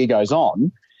as the year goes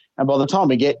on. And by the time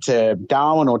we get to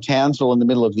Darwin or Townsville in the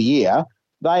middle of the year,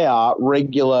 they are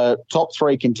regular top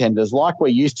 3 contenders like we're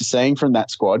used to seeing from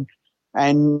that squad.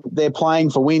 And they're playing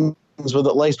for wins with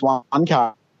at least one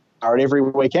car at every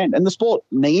weekend. And the sport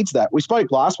needs that. We spoke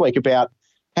last week about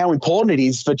how important it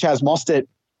is for Chaz Mostert,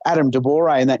 Adam De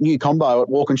Borre, and that new combo at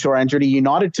Walkinshaw Andretti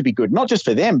United to be good, not just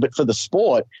for them, but for the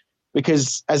sport,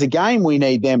 because as a game, we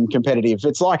need them competitive.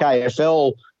 It's like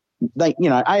AFL.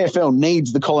 AFL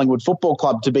needs the Collingwood Football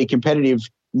Club to be competitive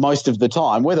most of the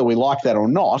time, whether we like that or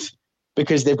not,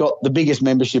 because they've got the biggest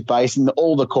membership base and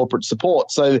all the corporate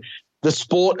support. So the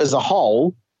sport as a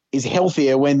whole is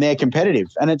healthier when they're competitive.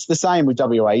 And it's the same with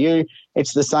WAU.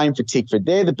 It's the same for Tickford.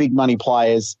 They're the big money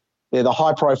players. They're the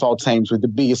high-profile teams with the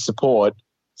biggest support.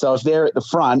 So if they're at the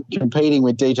front competing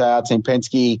with DJR Team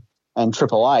Penske and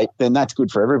Triple Eight, then that's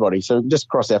good for everybody. So just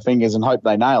cross our fingers and hope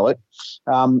they nail it.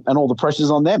 And all the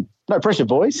pressure's on them. No pressure,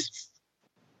 boys.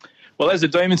 Well, as a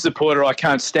Demon supporter, I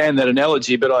can't stand that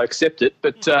analogy, but I accept it.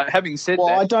 But having said that...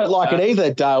 Well, I don't like it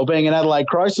either, Dale, being an Adelaide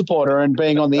Crow supporter and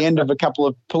being on the end of a couple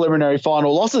of preliminary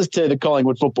final losses to the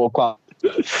Collingwood Football Club.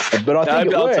 But I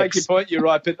think I'll take your point, you're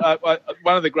right. But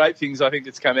one of the great things I think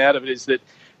that's come out of it is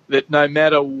that no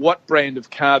matter what brand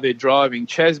of car they're driving,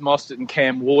 Chaz Mostert and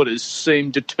Cam Waters seem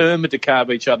determined to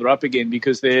carve each other up again,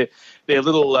 because their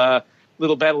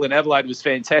little battle in Adelaide was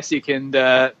fantastic, and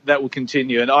that will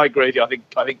continue. And I agree with you.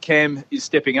 I think Cam is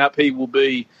stepping up. He will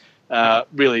be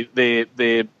really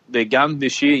their gun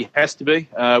this year. He has to be.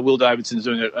 Will Davidson's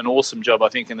doing an awesome job, I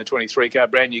think, in the 23 car,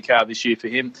 brand new car this year for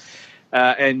him.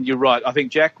 And you're right. I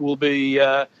think Jack will be...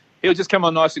 he'll just come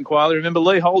on nice and quietly. Remember,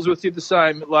 Lee Holdsworth did the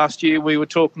same last year. We were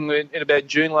talking in about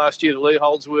June last year that Lee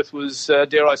Holdsworth was,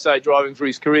 dare I say, driving for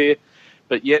his career.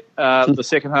 But yet, the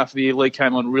second half of the year, Lee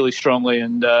came on really strongly,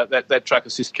 and that truck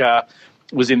assist car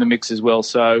was in the mix as well.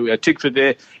 So, Tickford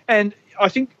there. And I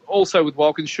think also with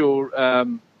Walkinshaw,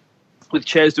 with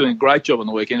Chaz doing a great job on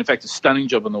the weekend, in fact, a stunning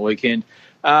job on the weekend,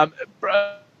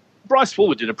 Bryce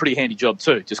Fuller did a pretty handy job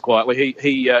too, just quietly.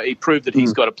 He proved that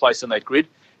he's got a place on that grid.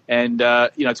 And,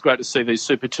 it's great to see these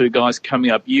Super 2 guys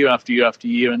coming up year after year after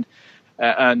year.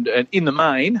 And in the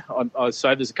main, I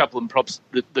say there's a couple of props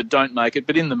that don't make it,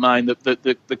 but in the main,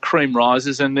 the cream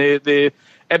rises, and they're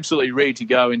absolutely ready to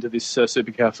go into this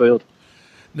supercar field.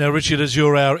 Now, Richard, as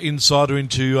you're our insider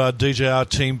into DJR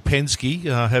Team Penske,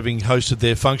 having hosted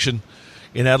their function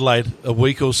in Adelaide a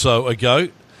week or so ago,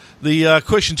 the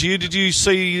question to you, did you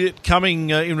see it coming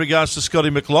in regards to Scotty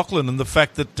McLaughlin and the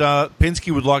fact that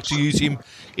Penske would like to use him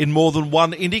in more than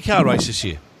one IndyCar race this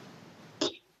year?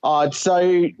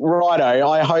 So, righto,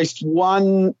 I host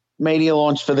one media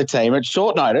launch for the team at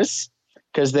short notice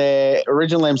because their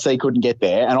original MC couldn't get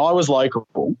there, and I was local.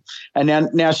 And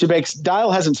now Shebex,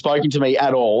 Dale hasn't spoken to me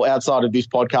at all outside of this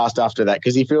podcast after that,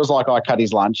 because he feels like I cut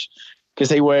his lunch, because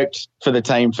he worked for the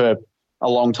team for a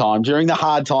long time during the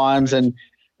hard times and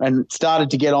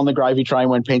started to get on the gravy train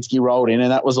when Penske rolled in,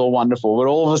 and that was all wonderful. But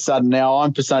all of a sudden now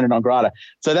I'm persona non grata.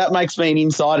 So that makes me an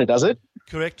insider, does it?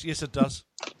 Correct. Yes, it does.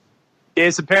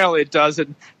 Yes, apparently it does.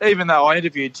 And even though I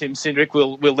interviewed Tim Cindric,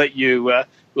 we'll let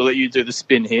you do the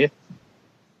spin here.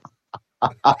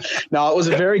 No, it was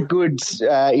a very good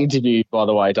interview, by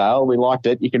the way, Dale. We liked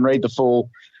it. You can read the full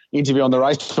interview on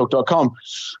theracetalk.com.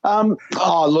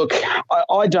 Look,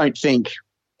 I don't think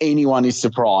anyone is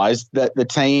surprised that the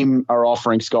team are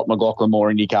offering Scott McLaughlin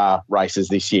more IndyCar races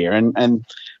this year. And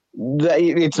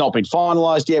it's not been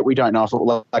finalised yet. We don't know if it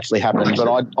will actually happen,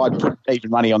 but I'd put even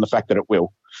money on the fact that it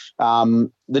will.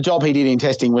 The job he did in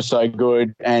testing was so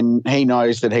good, and he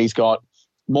knows that he's got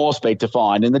more speed to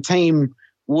find, and the team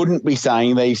wouldn't be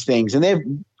saying these things.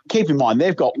 And keep in mind,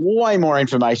 they've got way more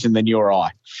information than you or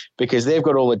I, because they've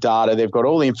got all the data, they've got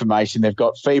all the information, they've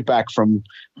got feedback from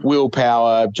Will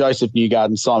Power, Joseph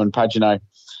Newgarden, Simon Pagenaud.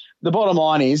 The bottom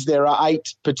line is there are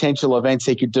 8 potential events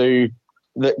he could do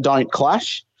that don't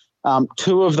clash.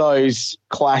 2 of those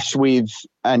clash with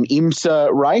an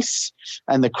IMSA race,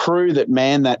 and the crew that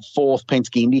man that 4th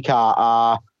Penske IndyCar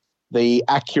are the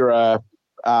Acura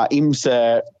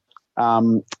IMSA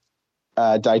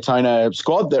Daytona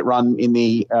squad that run in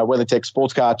the WeatherTech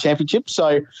Sports Car Championship.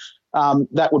 So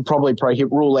That would probably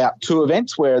rule out 2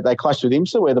 events where they clash with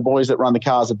IMSA, where the boys that run the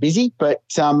cars are busy. But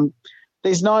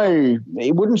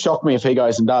it wouldn't shock me if he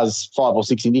goes and does 5 or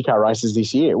 6 IndyCar races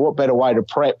this year. What better way to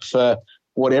prep for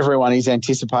what everyone is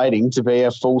anticipating to be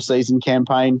a full season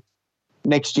campaign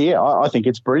next year? I think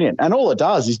it's brilliant. And all it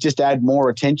does is just add more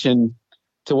attention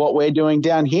to what we're doing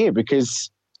down here,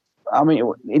 because, I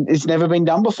mean, it's never been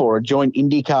done before, a joint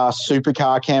IndyCar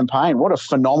supercar campaign. What a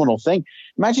phenomenal thing.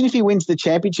 Imagine if he wins the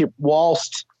championship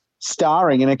whilst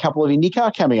starring in a couple of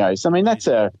IndyCar cameos. I mean, that's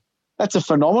a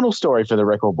phenomenal story for the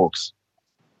record books.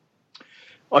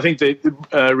 I think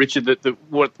that, Richard, that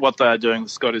what they are doing,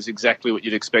 Scott, is exactly what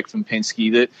you'd expect from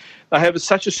Penske. That they have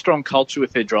such a strong culture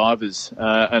with their drivers,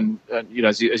 and you know,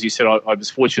 as you said, I was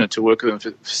fortunate to work with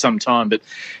them for some time. But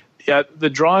the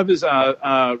drivers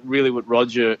are really what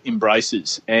Roger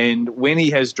embraces, and when he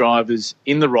has drivers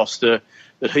in the roster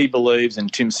that he believes,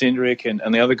 and Tim Cindric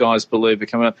and the other guys believe are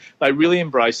coming up, they really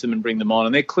embrace them and bring them on.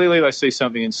 And they see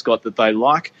something in Scott that they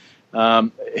like.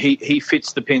 He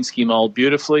fits the Penske mould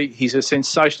beautifully. He's a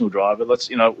sensational driver. I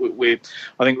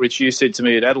think, Rich, you said to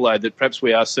me at Adelaide that perhaps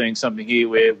we are seeing something here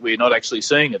where we're not actually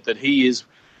seeing it, that he is,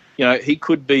 you know, he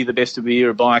could be the best of the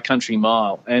year by a country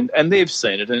mile. And they've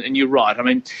seen it. And you're right. I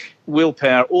mean, Will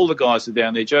Power, all the guys are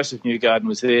down there. Joseph Newgarden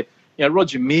was there. You know,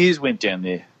 Roger Mears went down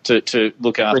there to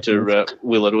look after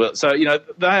Will at Will. So, you know,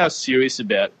 they are serious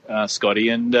about Scotty,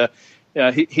 and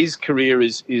his career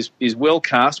is well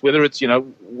cast, whether it's, you know,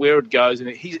 where it goes. And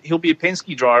he'll be a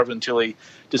Penske driver until he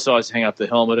decides to hang up the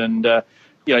helmet. And,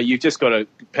 you know, you've just got to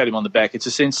pat him on the back. It's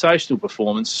a sensational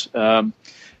performance. You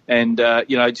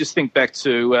know, just think back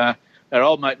to our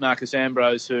old mate Marcus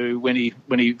Ambrose, who, when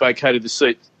he vacated the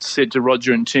seat, said to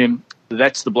Roger and Tim,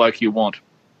 "That's the bloke you want."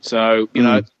 So, you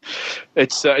know,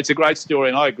 it's a great story,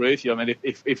 and I agree with you. I mean,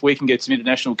 if we can get some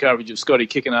international coverage of Scotty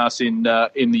kicking ass in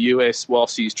the US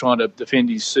whilst he's trying to defend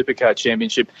his Supercar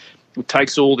championship, it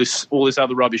takes all this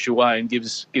other rubbish away and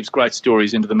gives great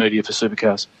stories into the media for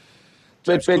Supercars.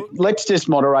 But let's just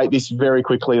moderate this very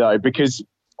quickly, though, because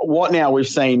what now we've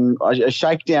seen a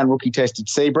shakedown rookie test at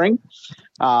Sebring,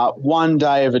 1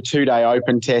 day of a 2-day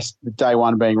open test, day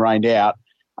one being rained out,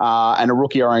 and a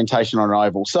rookie orientation on an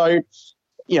oval. So,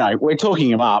 you know, we're talking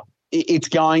him up. It's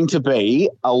going to be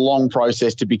a long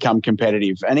process to become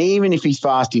competitive. And even if he's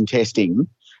fast in testing,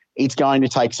 it's going to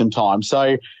take some time.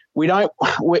 So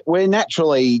we're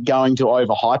naturally going to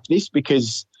overhype this,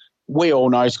 because we all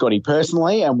know Scotty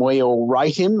personally, and we all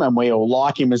rate him, and we all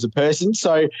like him as a person.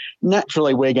 So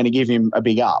naturally we're going to give him a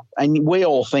big up. And we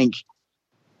all think,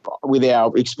 with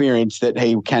our experience, that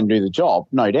he can do the job,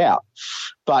 no doubt.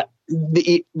 But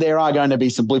there are going to be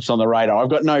some blips on the radar. I've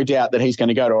got no doubt that he's going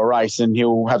to go to a race and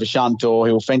he'll have a shunt, or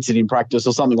he'll fence it in practice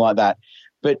or something like that.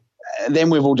 But then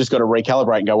we've all just got to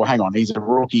recalibrate and go, well, hang on, he's a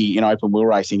rookie in open wheel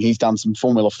racing. He's done some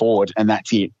Formula Ford, and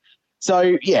that's it.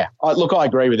 So, yeah, I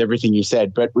agree with everything you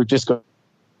said, but we've just got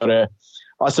to,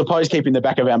 I suppose, keep in the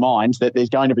back of our minds that there's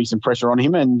going to be some pressure on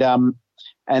him, and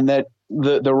that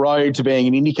the road to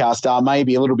being an IndyCar star may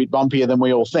be a little bit bumpier than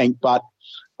we all think, but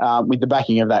with the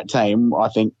backing of that team, I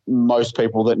think most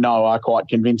people that know are quite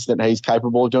convinced that he's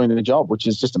capable of doing the job, which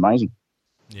is just amazing.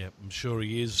 Yeah, I'm sure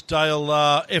he is. Dale,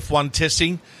 F1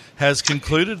 testing has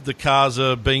concluded. The cars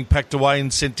are being packed away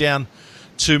and sent down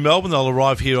to Melbourne. They'll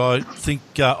arrive here, I think,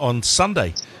 on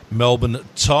Sunday, Melbourne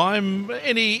time.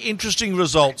 Any interesting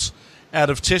results out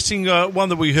of testing? One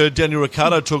that we heard Daniel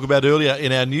Ricciardo talk about earlier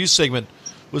in our news segment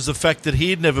was the fact that he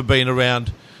had never been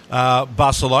around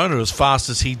Barcelona as fast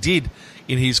as he did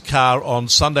in his car on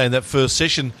Sunday in that first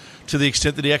session, to the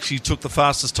extent that he actually took the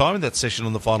fastest time in that session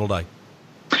on the final day.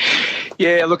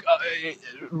 Yeah, look,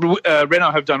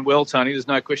 Renault have done well, Tony. There's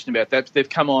no question about that. They've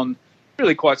come on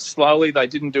really quite slowly. They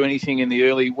didn't do anything in the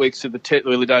early weeks of the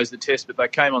early days of the test, but they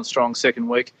came on strong second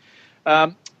week.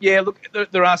 Look,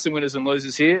 there are some winners and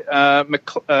losers here.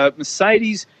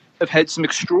 Mercedes have had some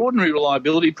extraordinary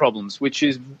reliability problems, which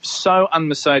is so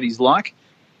un-Mercedes-like.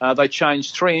 They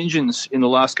changed 3 engines in the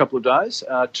last couple of days.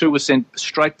 2 were sent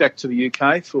straight back to the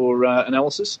UK for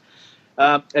analysis.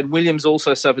 And Williams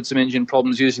also suffered some engine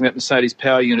problems using that Mercedes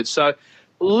power unit. So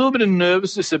a little bit of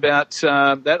nervousness about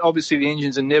that. Obviously, the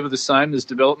engines are never the same. There's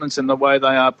developments, and the way they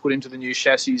are put into the new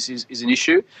chassis is an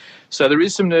issue. So there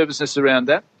is some nervousness around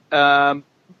that.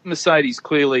 Mercedes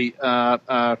clearly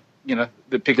are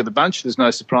the pick of the bunch. There's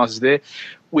no surprises there.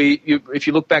 If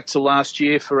you look back to last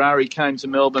year, Ferrari came to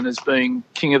Melbourne as being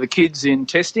king of the kids in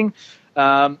testing.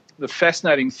 The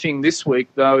fascinating thing this week,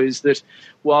 though, is that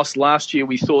whilst last year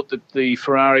we thought that the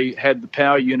Ferrari had the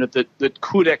power unit that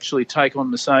could actually take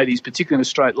on Mercedes, particularly in a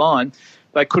straight line,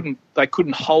 they couldn't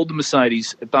hold the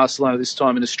Mercedes at Barcelona this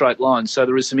time in a straight line. So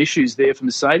there are some issues there for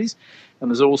Mercedes. And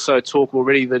there's also talk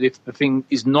already that if the thing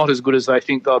is not as good as they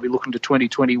think, they'll be looking to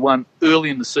 2021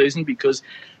 early in the season because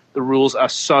the rules are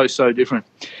so different.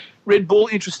 Red Bull,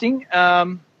 interesting.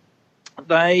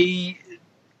 They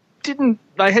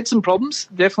had some problems,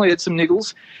 definitely had some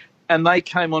niggles, and they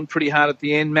came on pretty hard at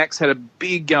the end. Max had a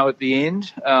big go at the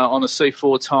end on a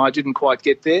C4 tyre, didn't quite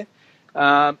get there.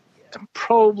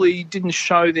 Probably didn't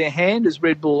show their hand, as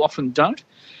Red Bull often don't.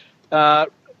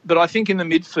 But I think in the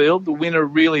midfield, the winner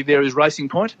really there is Racing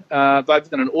Point. They've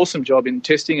done an awesome job in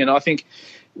testing, and I think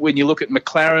when you look at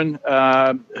McLaren,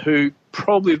 who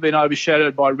probably have been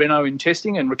overshadowed by Renault in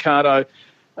testing, and Ricciardo,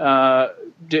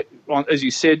 as you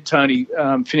said, Tony,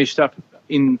 finished up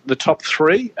in the top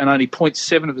 3 and only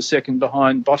 0.7 of a second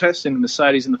behind Bottas in the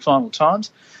Mercedes in the final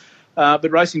times. But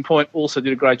Racing Point also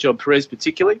did a great job, Perez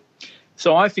particularly.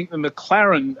 So I think the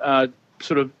McLaren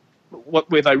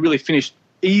where they really finished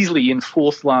easily in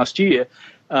 4th last year,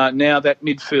 now that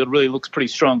midfield really looks pretty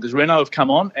strong because Renault have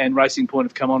come on and Racing Point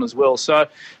have come on as well. So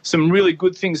some really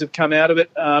good things have come out of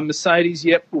it. Mercedes,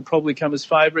 will probably come as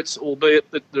favourites, albeit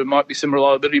that there might be some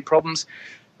reliability problems.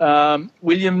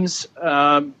 Williams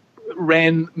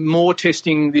ran more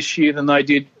testing this year than they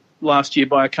did last year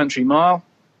by a country mile.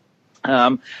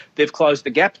 They've closed the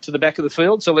gap to the back of the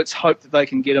field, so let's hope that they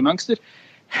can get amongst it.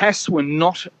 Haas were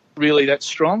not really that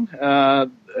strong.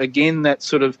 Again, that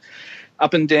sort of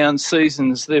up and down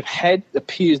seasons they've had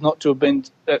appears not to have been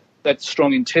that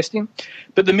strong in testing.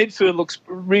 But the midfield looks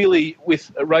really,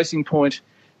 with a Racing Point,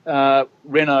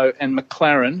 Renault and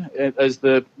McLaren as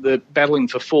the battling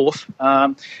for 4th.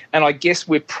 And I guess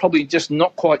we're probably just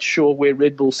not quite sure where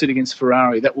Red Bull sit against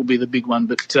Ferrari. That will be the big one.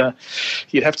 But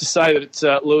you'd have to say that it's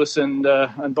Lewis and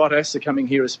Bottas are coming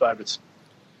here as favourites.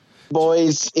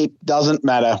 Boys, it doesn't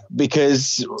matter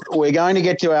because we're going to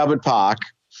get to Albert Park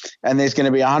and there's going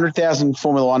to be 100,000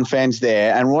 Formula One fans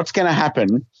there. And what's going to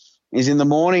happen is in the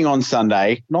morning on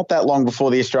Sunday, not that long before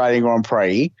the Australian Grand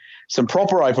Prix, some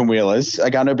proper open-wheelers are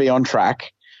going to be on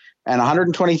track and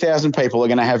 120,000 people are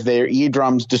going to have their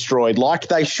eardrums destroyed like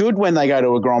they should when they go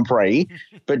to a Grand Prix,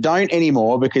 but don't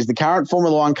anymore because the current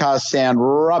Formula One cars sound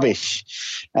rubbish.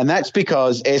 And that's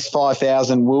because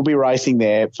S5000 will be racing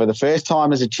there for the first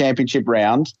time as a championship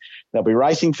round. They'll be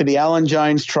racing for the Alan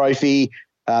Jones Trophy,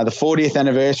 the 40th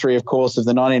anniversary, of course, of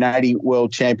the 1980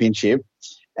 World Championship.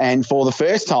 And for the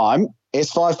first time,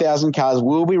 S5000 cars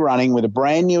will be running with a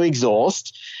brand new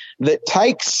exhaust that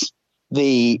takes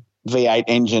the V8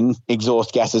 engine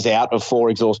exhaust gases out of 4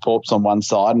 exhaust ports on one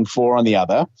side and 4 on the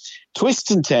other,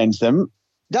 twists and turns them,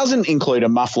 doesn't include a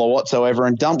muffler whatsoever,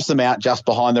 and dumps them out just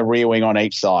behind the rear wing on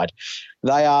each side.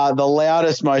 They are the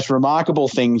loudest, most remarkable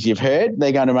things you've heard.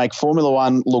 They're going to make Formula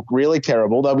One look really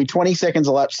terrible. They'll be 20 seconds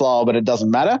a lap slower, but it doesn't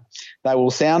matter. They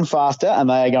will sound faster, and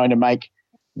they are going to make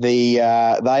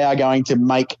that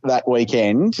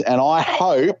weekend, and I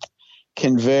hope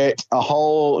convert a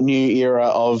whole new era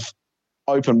of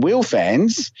open wheel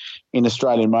fans in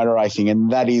Australian motor racing,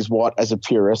 and that is what, as a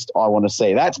purist, I want to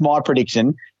see. That's my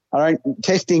prediction.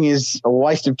 Testing is a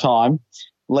waste of time.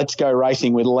 Let's go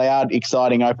racing with loud,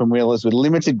 exciting open wheelers with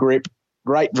limited grip,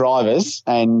 great drivers,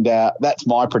 and that's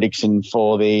my prediction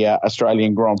for the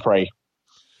Australian Grand Prix.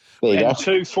 There you go.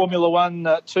 2 Formula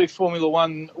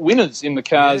One winners in the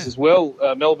cars as well.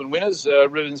 Melbourne winners,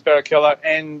 Rubens Barrichello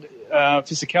and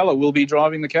Fisichella will be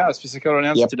driving the cars. Fisichella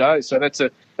announced today, so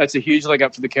that's a huge leg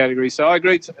up for the category. So I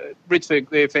agree, Rich,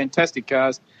 they're fantastic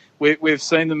cars. We've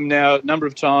seen them now a number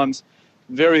of times.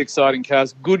 Very exciting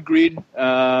cars, good grid,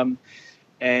 and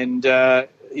I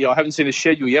haven't seen a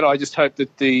schedule yet. I just hope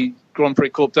that the Grand Prix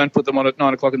Corp don't put them on at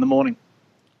 9 o'clock in the morning.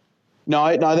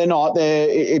 No, they're not.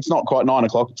 It's not quite 9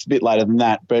 o'clock. It's a bit later than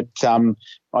that. But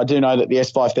I do know that the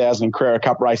S5000 and Carrera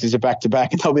Cup races are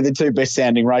back-to-back, and they'll be the 2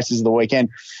 best-sounding races of the weekend.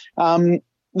 Look,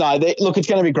 it's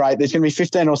going to be great. There's going to be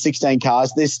 15 or 16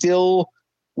 cars. There's still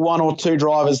 1 or 2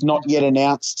 drivers not yet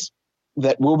announced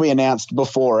that will be announced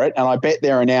before it, and I bet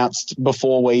they're announced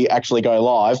before we actually go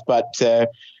live, but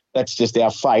that's just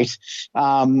our fate,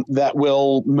 that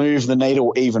will move the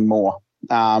needle even more.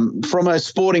 From a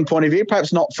sporting point of view,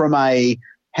 perhaps not from a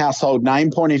household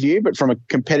name point of view, but from a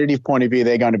competitive point of view,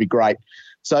 they're going to be great.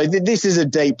 So this is a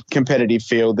deep competitive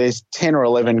field. There's 10 or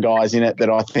 11 guys in it that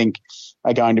I think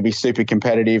are going to be super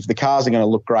competitive. The cars are going to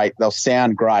look great. They'll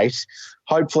sound great.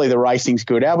 Hopefully the racing's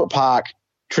good. Albert Park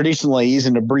traditionally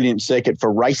isn't a brilliant circuit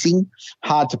for racing,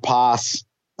 hard to pass,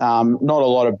 not a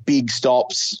lot of big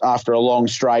stops after a long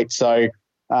straight. So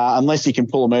unless you can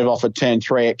pull a move off at turn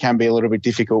 3, it can be a little bit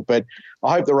difficult. But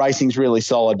I hope the racing's really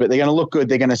solid, but they're going to look good.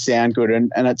 They're going to sound good.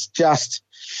 And it's just,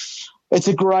 It's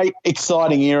a great,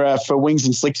 exciting era for Wings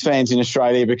and Slicks fans in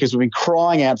Australia because we've been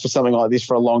crying out for something like this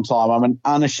for a long time. I'm an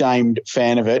unashamed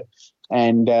fan of it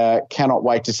and cannot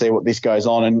wait to see what this goes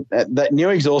on. And that new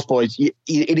exhaust, boys, it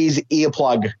is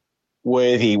earplug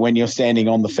worthy when you're standing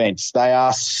on the fence. They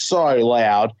are so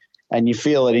loud and you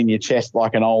feel it in your chest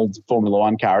like an old Formula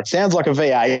One car. It sounds like a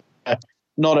V8,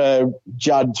 not a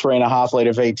Judd 3.5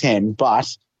 litre V10,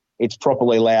 but it's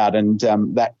properly loud, and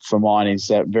that for mine is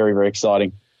very, very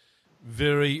exciting.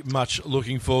 Very much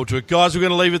looking forward to it. Guys, we're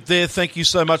going to leave it there. Thank you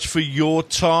so much for your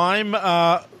time.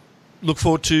 Look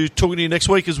forward to talking to you next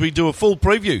week as we do a full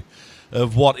preview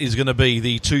of what is going to be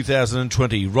the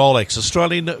 2020 Rolex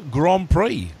Australian Grand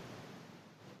Prix.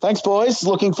 Thanks, boys.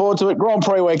 Looking forward to it. Grand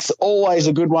Prix week's always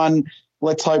a good one.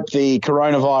 Let's hope the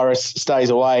coronavirus stays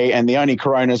away, and the only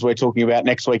coronas we're talking about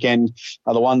next weekend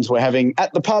are the ones we're having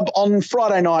at the pub on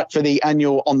Friday night for the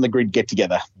annual On the Grid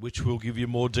get-together. Which we'll give you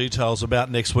more details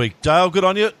about next week. Dale, good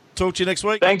on you. Talk to you next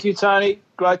week. Thank you, Tony.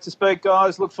 Great to speak,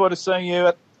 guys. Look forward to seeing you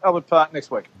at Albert Park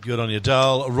next week. Good on you,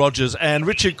 Dale Rogers and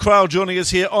Richard Craill joining us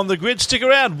here on the Grid. Stick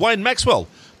around, Wayne Maxwell,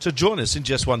 to join us in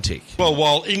just one tick. Well,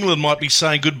 while England might be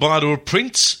saying goodbye to a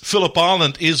prince, Phillip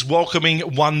Island is welcoming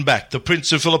one back. The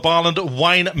Prince of Phillip Island,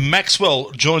 Wayne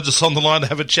Maxwell, joins us on the line to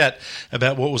have a chat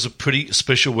about what was a pretty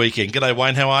special weekend. G'day,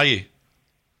 Wayne. How are you?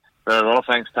 Very well,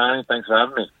 thanks, Tony. Thanks for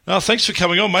having me. Oh, thanks for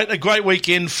coming on, mate. A great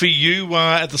weekend for you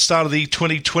at the start of the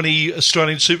 2020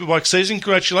 Australian Superbike season.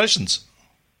 Congratulations.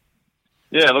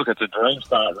 Yeah, look, it's a dream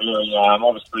start, really.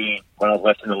 Obviously, when I was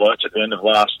left in the lurch at the end of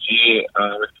last year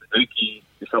with Suzuki,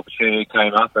 this opportunity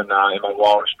came up, and in my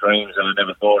wildest dreams, I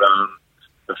never thought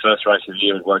the first race of the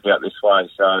year would work out this way.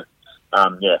 So,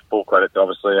 full credit to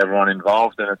obviously everyone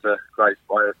involved, and it's a great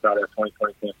way to start our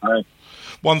 2020 campaign.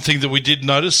 One thing that we did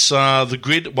notice, the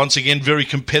grid, once again, very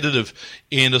competitive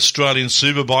in Australian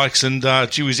Superbikes, and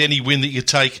any win that you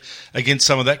take against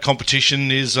some of that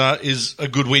competition is a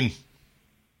good win.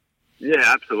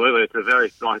 Yeah, absolutely. It's a very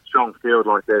strong field.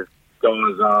 Like there's guys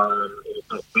in the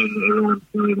top 10, everyone's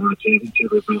playing on a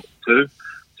championship as well too.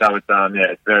 So it's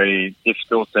it's very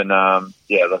difficult, and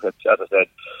look, it's, as I said,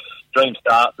 dream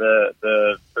start.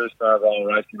 The first overall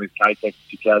racing with KTEC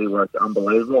Ducati was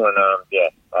unbelievable, and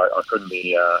I couldn't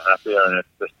be happier. And it's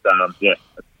just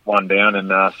it's one down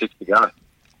and 6 to go.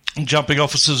 Jumping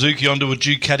off a Suzuki onto a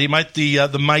Ducati, mate.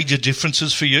 The major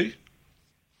differences for you?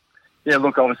 Yeah,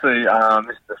 look, obviously,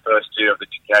 this is the first year of the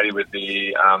Ducati with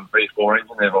the V4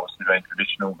 engine. They've obviously been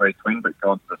traditional V-twin, but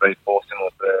gone to the V4 similar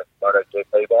to the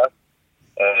MotoGP bike.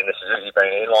 And the Suzuki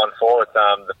being inline four, it's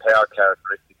the power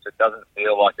characteristics. It doesn't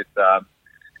feel like it's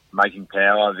making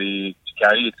power. The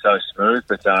Ducati, it's so smooth,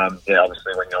 but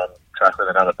obviously when you're on track with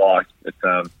another bike, it's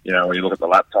when you look at the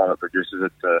lap time it produces,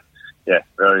 it's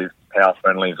very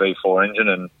power-friendly V4 engine,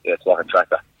 and it's like a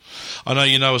tractor. I know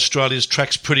you know Australia's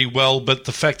tracks pretty well, but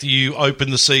the fact that you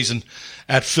opened the season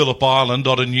at Phillip Island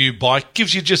on a new bike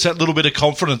gives you just that little bit of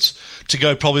confidence to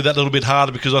go probably that little bit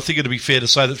harder, because I think it'd be fair to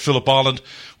say that Phillip Island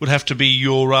would have to be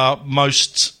your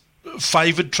most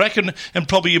favoured track and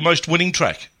probably your most winning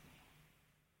track.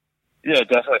 Yeah,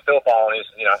 definitely. Phillip Island is,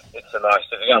 it's the most,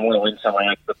 if you're going to want to win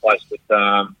somewhere, it's the place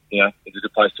that, it's a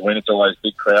good place to win. It's always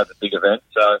big crowds, a big event.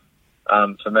 So,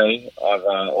 for me, I've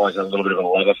always had a little bit of a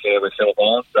love affair with Phillip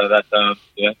Island, so that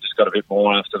just got a bit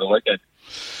more after the weekend.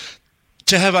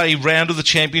 To have a round of the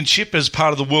championship as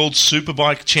part of the World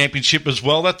Superbike Championship as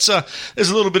well, that's there's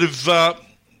a little bit of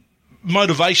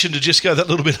motivation to just go that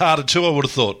little bit harder too, I would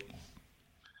have thought.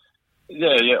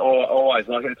 Yeah, always.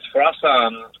 Like, it's for us,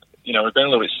 we've been a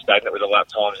little bit stagnant with the lap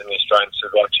times in the Australian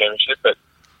Superbike Championship, but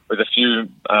with a few,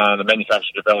 the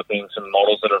manufacturer developing some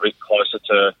models that are a bit closer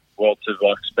to World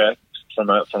Superbike spec from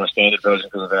a standard version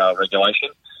because of our regulation.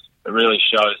 It really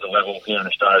shows the level here in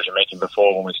Australia, as you mentioned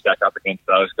before, when we stack up against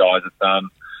those guys. It's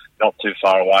not too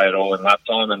far away at all in lap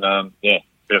time, and a bit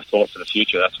of thought for the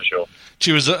future, that's for sure.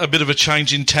 It was a bit of a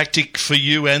change in tactic for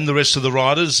you and the rest of the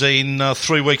riders. In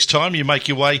 3 weeks' time, you make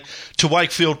your way to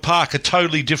Wakefield Park, a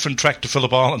totally different track to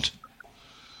Phillip Island.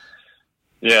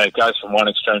 Yeah, it goes from one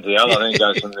extreme to the other. I think it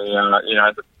goes from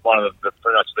one of the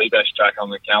pretty much the best track on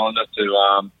the calendar to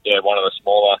one of the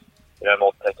smaller,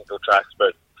 more technical tracks.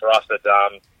 But for us at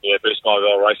Boost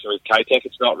Mobile Racing with KTEC,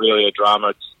 it's not really a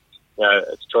drama.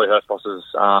 It's Troy Hurstboss's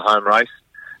home race.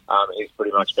 He's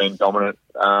pretty much been dominant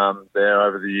there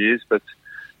over the years. But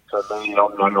for me,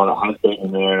 I'm not has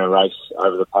beaten there in a race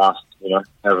over the past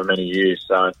however many years.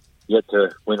 So yet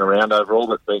to win a round overall,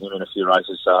 but beating him in a few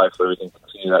races. So hopefully we can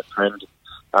continue that trend.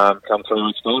 Come 3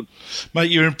 weeks time. Mate,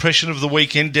 your impression of the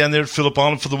weekend down there at Phillip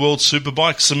Island for the World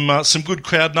Superbike, some good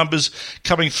crowd numbers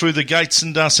coming through the gates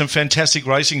and some fantastic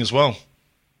racing as well.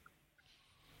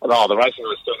 Oh, the racing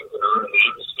was second to none.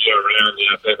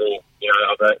 around, people,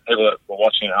 people that were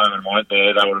watching at home and weren't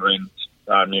there, they would have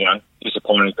been,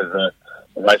 disappointed because the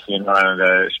racing in one of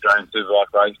the Australian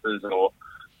Superbike races or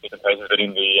different pieces, but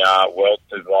in the World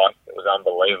Superbike, it was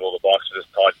unbelievable. The bikes were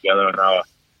just tied together and they were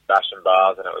bashing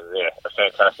bars, and it was a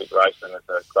fantastic race, and it's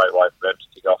a great way for them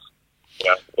to kick off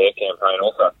their campaign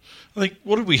also. I think,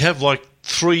 what did we have, like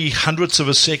 0.03 of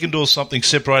a second or something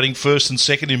separating first and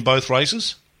second in both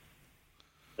races?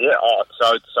 Yeah,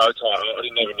 so tight. I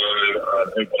didn't even know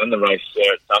who won the race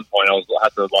there at some point. I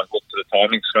had to look to the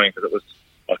timing screen because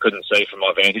I couldn't see from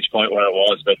my vantage point where it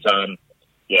was. But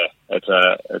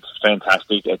it's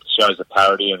fantastic. It shows the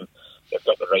parity, and they've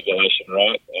got the regulation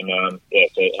right, and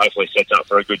it hopefully sets up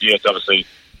for a good year. It's obviously,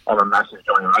 I'm a massive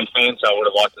Johnny Ray fan, so I would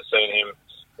have liked to see him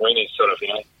win. He's sort of,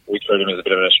 we treat him as a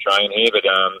bit of an Australian here, but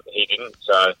he didn't.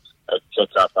 So it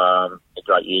sets up a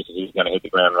great year because he's going to hit the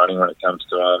ground running when it comes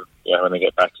to when they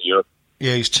get back to Europe.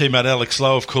 Yeah, his teammate Alex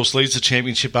Lowe, of course, leads the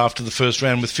championship after the first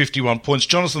round with 51 points.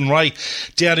 Jonathan Ray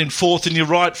down in fourth, and you're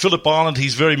right, Phillip Island,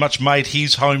 he's very much made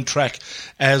his home track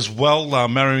as well,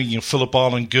 marrying a Phillip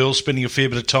Island girl, spending a fair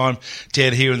bit of time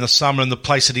down here in the summer, and the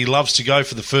place that he loves to go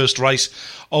for the first race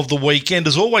of the weekend.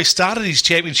 Has always started his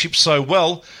championship so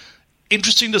well.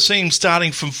 Interesting to see him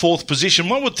starting from fourth position.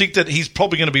 One would think that he's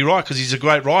probably going to be right because he's a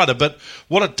great rider, but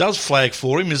what it does flag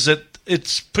for him is that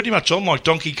it's pretty much on like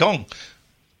Donkey Kong.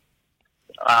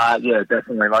 Yeah,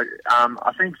 definitely.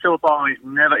 I think Phillip Island,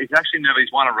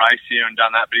 he's won a race here and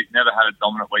done that, but he's never had a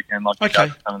dominant weekend like he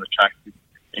does at some of the tracks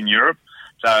in Europe.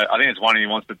 So I think it's one he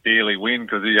wants to dearly win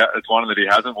because it's one that he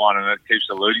hasn't won, and it keeps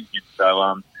eluding him.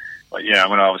 So, when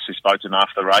I obviously spoke to him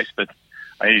after the race, but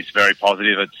he's very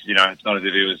positive. It's it's not as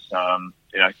if he was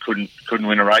couldn't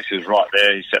win a race. He was right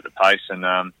there. He set the pace,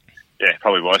 and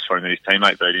probably worse for him that his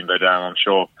teammate beat him. But I'm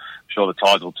sure the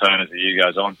tides will turn as the year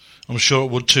goes on. I'm sure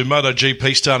it would too.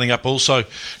 MotoGP starting up also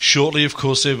shortly. Of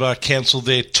course, they've cancelled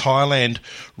their Thailand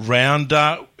round.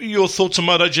 Your thoughts on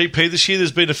MotoGP this year?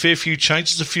 There's been a fair few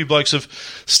changes. A few blokes have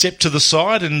stepped to the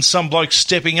side and some blokes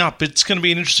stepping up. It's going to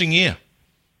be an interesting year.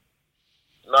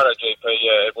 MotoGP,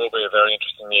 it will be a very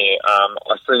interesting year.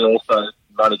 I see also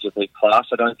MotoGP class,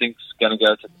 I don't think is going to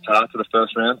go to Qatar for the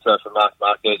first round. So for Marc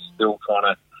Marquez, still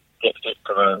trying to get fit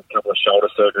from a couple of shoulder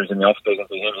surgeries in the off-season,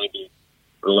 for him, he'd be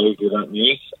relieved with that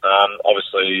news.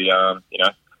 Obviously,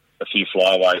 a few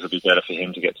flyaways would be better for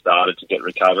him to get started, to get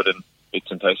recovered and bits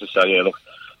and pieces. So, I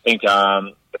think it's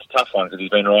a tough one because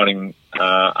he's been riding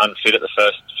unfit at the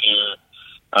first few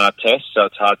tests, so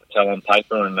it's hard to tell on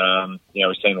paper. And,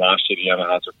 we've seen last year the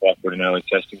Yamahas were quite good in early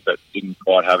testing, but didn't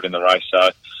quite have it in the race.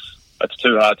 So it's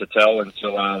too hard to tell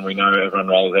until we know everyone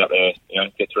rolls out there,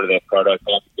 gets rid of their prototype,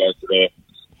 goes to their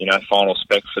final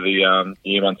spec for the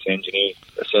year one engineer,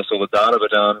 assess all the data,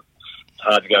 but it's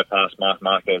hard to go past Marc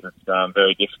Marquez. It's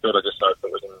very difficult. I just hope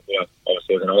that we can,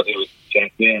 obviously as an Aussie with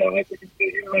Jack there, I hope we can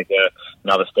see him make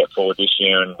another step forward this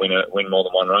year and win more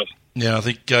than one race. Yeah, I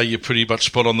think you're pretty much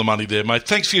spot on the money there, mate.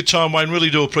 Thanks for your time, Wayne. Really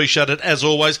do appreciate it. As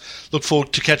always, look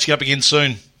forward to catching up again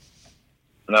soon.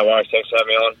 No worries. Thanks for having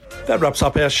me on. That wraps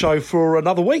up our show for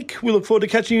another week. We look forward to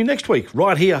catching you next week,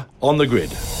 right here on The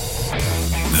Grid.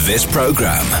 This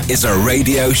program is a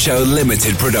Radio Show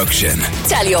Limited production.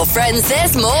 Tell your friends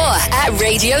there's more at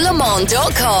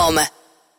radiolemans.com.